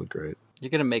along really great. You're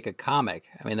going to make a comic.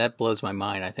 I mean, that blows my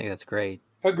mind. I think that's great.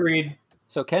 Agreed.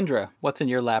 So Kendra, what's in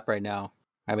your lap right now?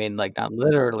 I mean, like not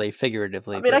literally,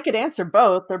 figuratively. I mean, I could answer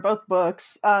both. They're both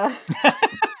books.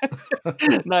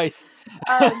 Nice.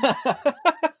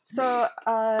 So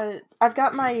I've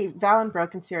got my Vow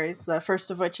Unbroken series, the first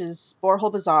of which is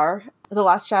Borehole Bazaar. The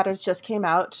Last Shadows just came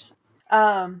out.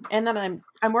 And then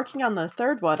I'm working on the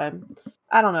third one.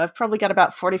 I don't know, I've probably got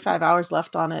about 45 hours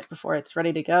left on it before it's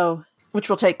ready to go, which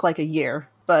will take like a year,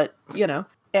 but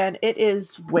and it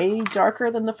is way darker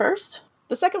than the first.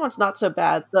 The second one's not so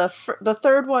bad. The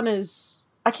third one is,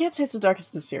 I can't say it's the darkest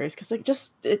of the series, because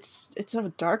it's a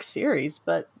dark series,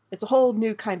 but it's a whole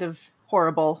new kind of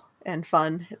horrible and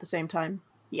fun at the same time.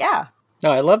 Yeah.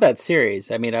 No, I love that series.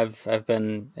 I mean, I've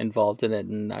been involved in it,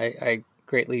 and I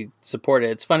greatly support it.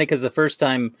 It's funny because the first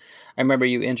time I remember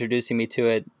you introducing me to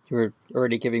it, you were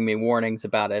already giving me warnings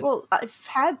about it. Well, I've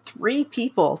had 3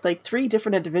 people, like 3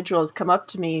 different individuals, come up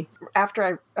to me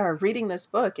after I reading this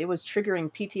book. It was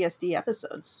triggering PTSD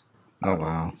episodes. Oh,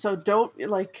 wow. So don't,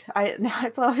 I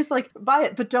always buy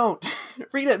it, but don't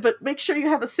read it, but make sure you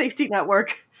have a safety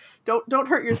network. Don't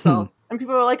hurt yourself. And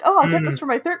people are like, oh, I'll get this for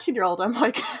my 13-year-old. I'm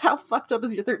like, how fucked up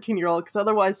is your 13-year-old? Because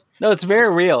otherwise... No, it's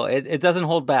very real. It doesn't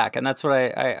hold back. And that's what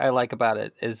I like about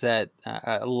it, is that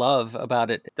I love about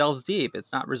it. It delves deep.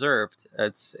 It's not reserved.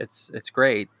 It's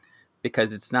great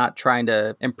because it's not trying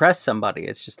to impress somebody.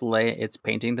 It's just it's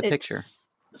painting the picture.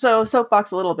 So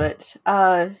soapbox a little bit.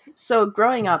 So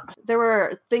growing up, there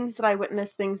were things that I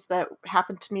witnessed, things that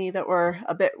happened to me that were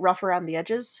a bit rough around the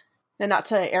edges. And not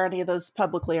to air any of those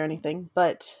publicly or anything,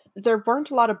 but there weren't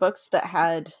a lot of books that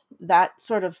had that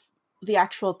sort of the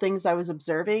actual things I was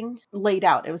observing laid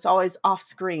out. It was always off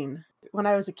screen. When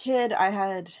I was a kid, I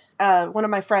had one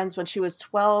of my friends, when she was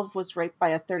 12, was raped by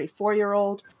a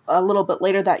 34-year-old. A little bit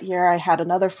later that year, I had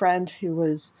another friend who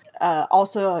was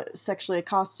also sexually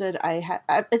accosted.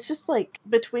 It's just like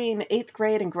between 8th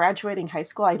grade and graduating high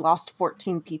school, I lost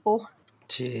 14 people.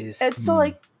 Jeez. And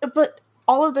so but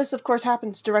all of this, of course,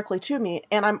 happens directly to me,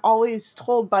 and I'm always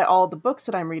told by all the books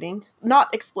that I'm reading,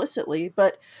 not explicitly,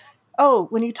 but, oh,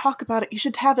 when you talk about it, you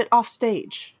should have it off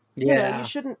stage. Yeah. You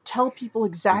shouldn't tell people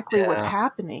exactly what's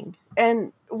happening.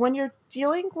 And when you're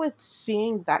dealing with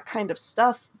seeing that kind of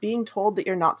stuff, being told that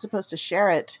you're not supposed to share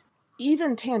it,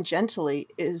 even tangentially,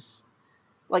 is,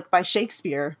 like by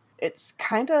Shakespeare, it's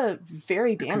kind of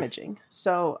very damaging.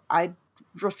 So I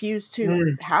refuse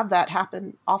to have that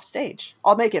happen off stage.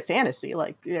 I'll make it fantasy.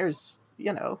 Like there's,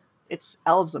 it's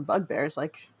elves and bugbears.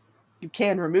 Like you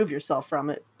can remove yourself from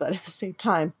it, but at the same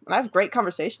time, and I have great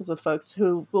conversations with folks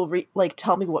who will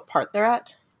tell me what part they're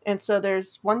at. And so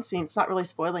there's one scene, it's not really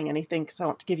spoiling anything because I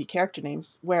want to give you character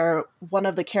names, where one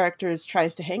of the characters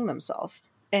tries to hang themselves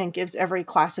and gives every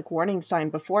classic warning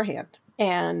sign beforehand.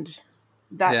 And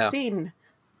that scene,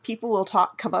 people will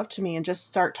come up to me and just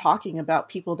start talking about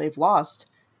people they've lost.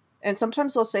 And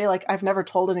sometimes they'll say, like, I've never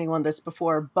told anyone this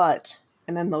before, but,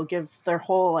 and then they'll give their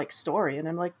whole, like, story. And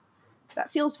I'm like,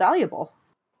 that feels valuable.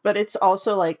 But it's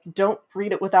also like, don't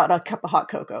read it without a cup of hot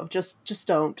cocoa. Just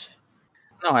don't.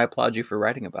 No, I applaud you for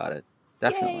writing about it.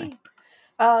 Definitely.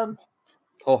 Yay.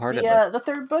 Wholeheartedly. Yeah, the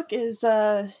third book is,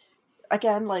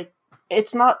 again, like,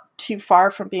 it's not too far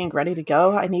from being ready to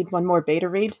go. I need one more beta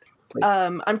read.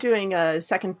 I'm doing a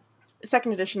second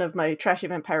edition of my Trashy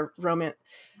Vampire romance.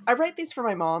 I write these for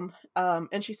my mom,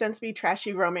 and she sends me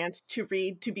trashy romance to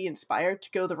read to be inspired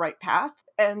to go the right path.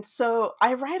 And so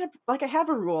I I had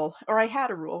a rule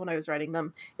when I was writing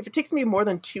them. If it takes me more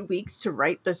than 2 weeks to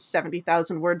write this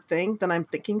 70,000 word thing, then I'm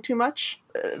thinking too much.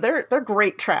 They're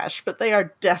great trash, but they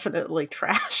are definitely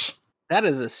trash. That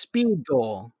is a speed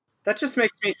goal. That just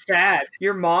makes me sad.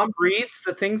 Your mom reads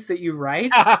the things that you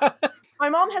write? My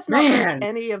mom has not read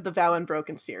any of the Vow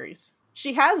Unbroken series.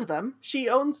 She has them. She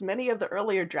owns many of the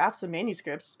earlier drafts and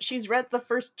manuscripts. She's read the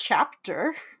first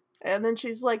chapter, and then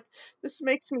she's like, this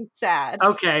makes me sad.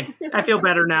 Okay, I feel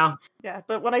better now. Yeah,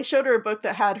 but when I showed her a book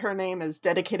that had her name as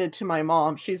dedicated to my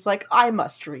mom, she's like, I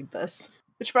must read this.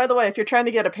 Which, by the way, if you're trying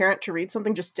to get a parent to read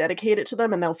something, just dedicate it to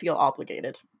them and they'll feel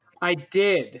obligated. I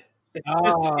did. It's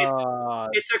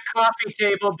a coffee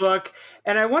table book,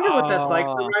 and I wonder what that's like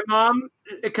for my mom,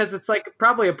 because it's like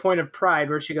probably a point of pride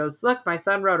where she goes, look, my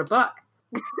son wrote a book.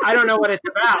 I don't know what it's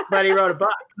about, but he wrote a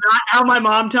book. Not how my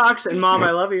mom talks, and Mom,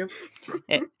 I love you.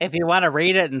 If you want to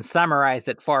read it and summarize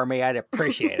it for me, I'd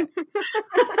appreciate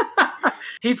it.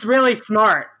 He's really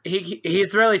smart.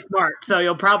 He's really smart, so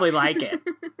you'll probably like it.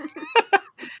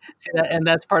 See, and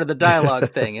that's part of the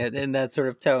dialogue thing, in that sort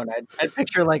of tone. I'd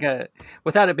picture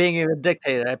without it being even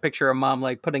dictated, I'd picture a mom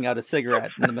like putting out a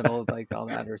cigarette in the middle of like all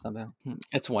that or something.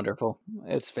 It's wonderful.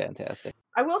 It's fantastic.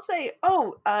 I will say,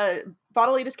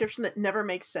 bodily description that never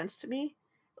makes sense to me.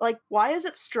 Like, why is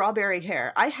it strawberry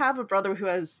hair? I have a brother who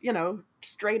has,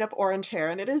 straight up orange hair,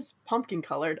 and it is pumpkin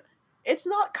colored. It's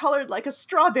not colored like a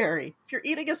strawberry. If you're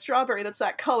eating a strawberry that's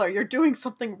that color, you're doing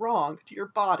something wrong to your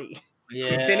body.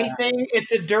 Yeah. If anything,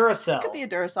 it's a Duracell. Could be a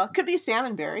Duracell. Could be a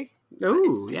salmonberry.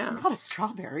 Ooh, It's not a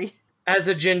strawberry. As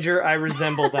a ginger, I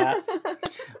resemble that.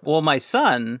 Well, my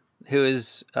son, who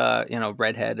is,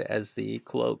 redhead as the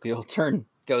colloquial term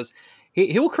goes,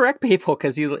 he will correct people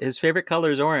because his favorite color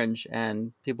is orange,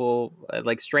 and people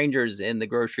like strangers in the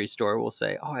grocery store will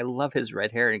say, "Oh, I love his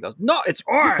red hair," and he goes, "No, it's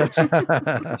orange."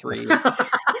 He's 3.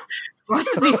 Why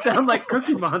does he sound like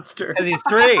Cookie Monster? Because he's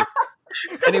 3.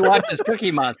 And he watches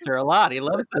Cookie Monster a lot. He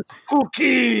loves this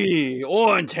Cookie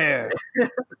orange hair.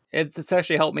 It's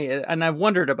actually helped me, and I've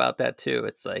wondered about that too.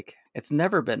 It's like it's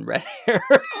never been red hair.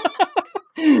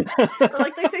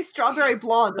 Like they say strawberry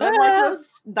blonde, and I'm like,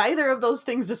 neither of those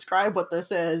things describe what this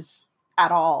is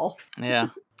at all. Yeah.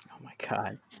 Oh my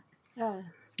god. Yeah.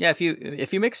 Yeah.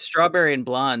 If you mix strawberry and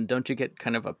blonde, don't you get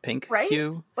kind of a pink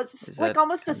hue? But it's like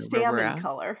almost a salmon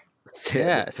color.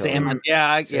 Salmon.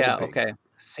 Yeah. Okay.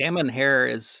 Salmon hair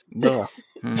is... Ugh.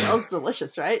 Smells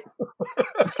delicious, right?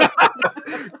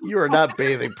 You are not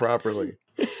bathing properly.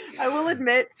 I will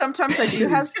admit, sometimes I do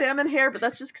have salmon hair, but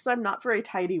that's just because I'm not very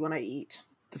tidy when I eat.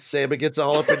 The salmon gets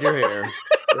all up in your hair.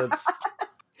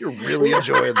 You're really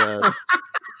enjoying that.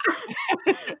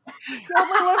 You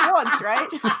only live once, right?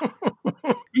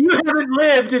 You haven't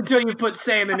lived until you put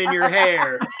salmon in your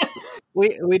hair.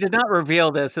 We did not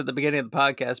reveal this at the beginning of the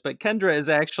podcast, but Kendra is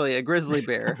actually a grizzly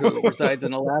bear who resides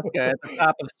in Alaska at the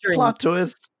top of streams. Plot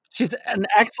twist. She's an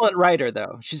excellent writer,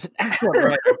 though. She's an excellent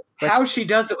writer. How she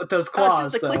does it with those claws,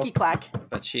 it's just a clicky clack.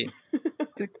 But she...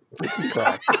 Clicky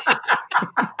clack.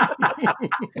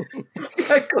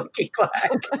 clicky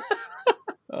clack.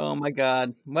 Oh my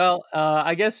God. Well,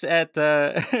 I guess at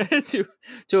to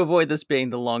avoid this being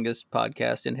the longest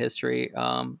podcast in history,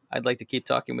 I'd like to keep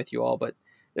talking with you all, but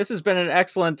this has been an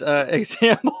excellent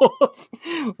example of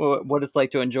what it's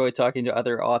like to enjoy talking to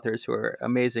other authors who are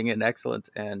amazing and excellent.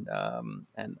 And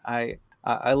I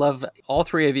love all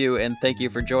three of you, and thank you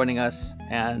for joining us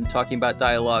and talking about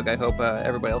dialogue. I hope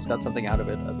everybody else got something out of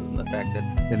it, other than the fact that...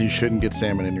 And you shouldn't get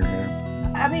salmon in your hair.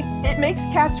 I mean, it makes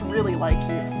cats really like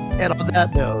you. And on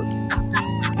that note...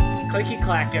 Clicky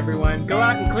clack, everyone. Go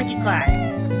out and clicky clack.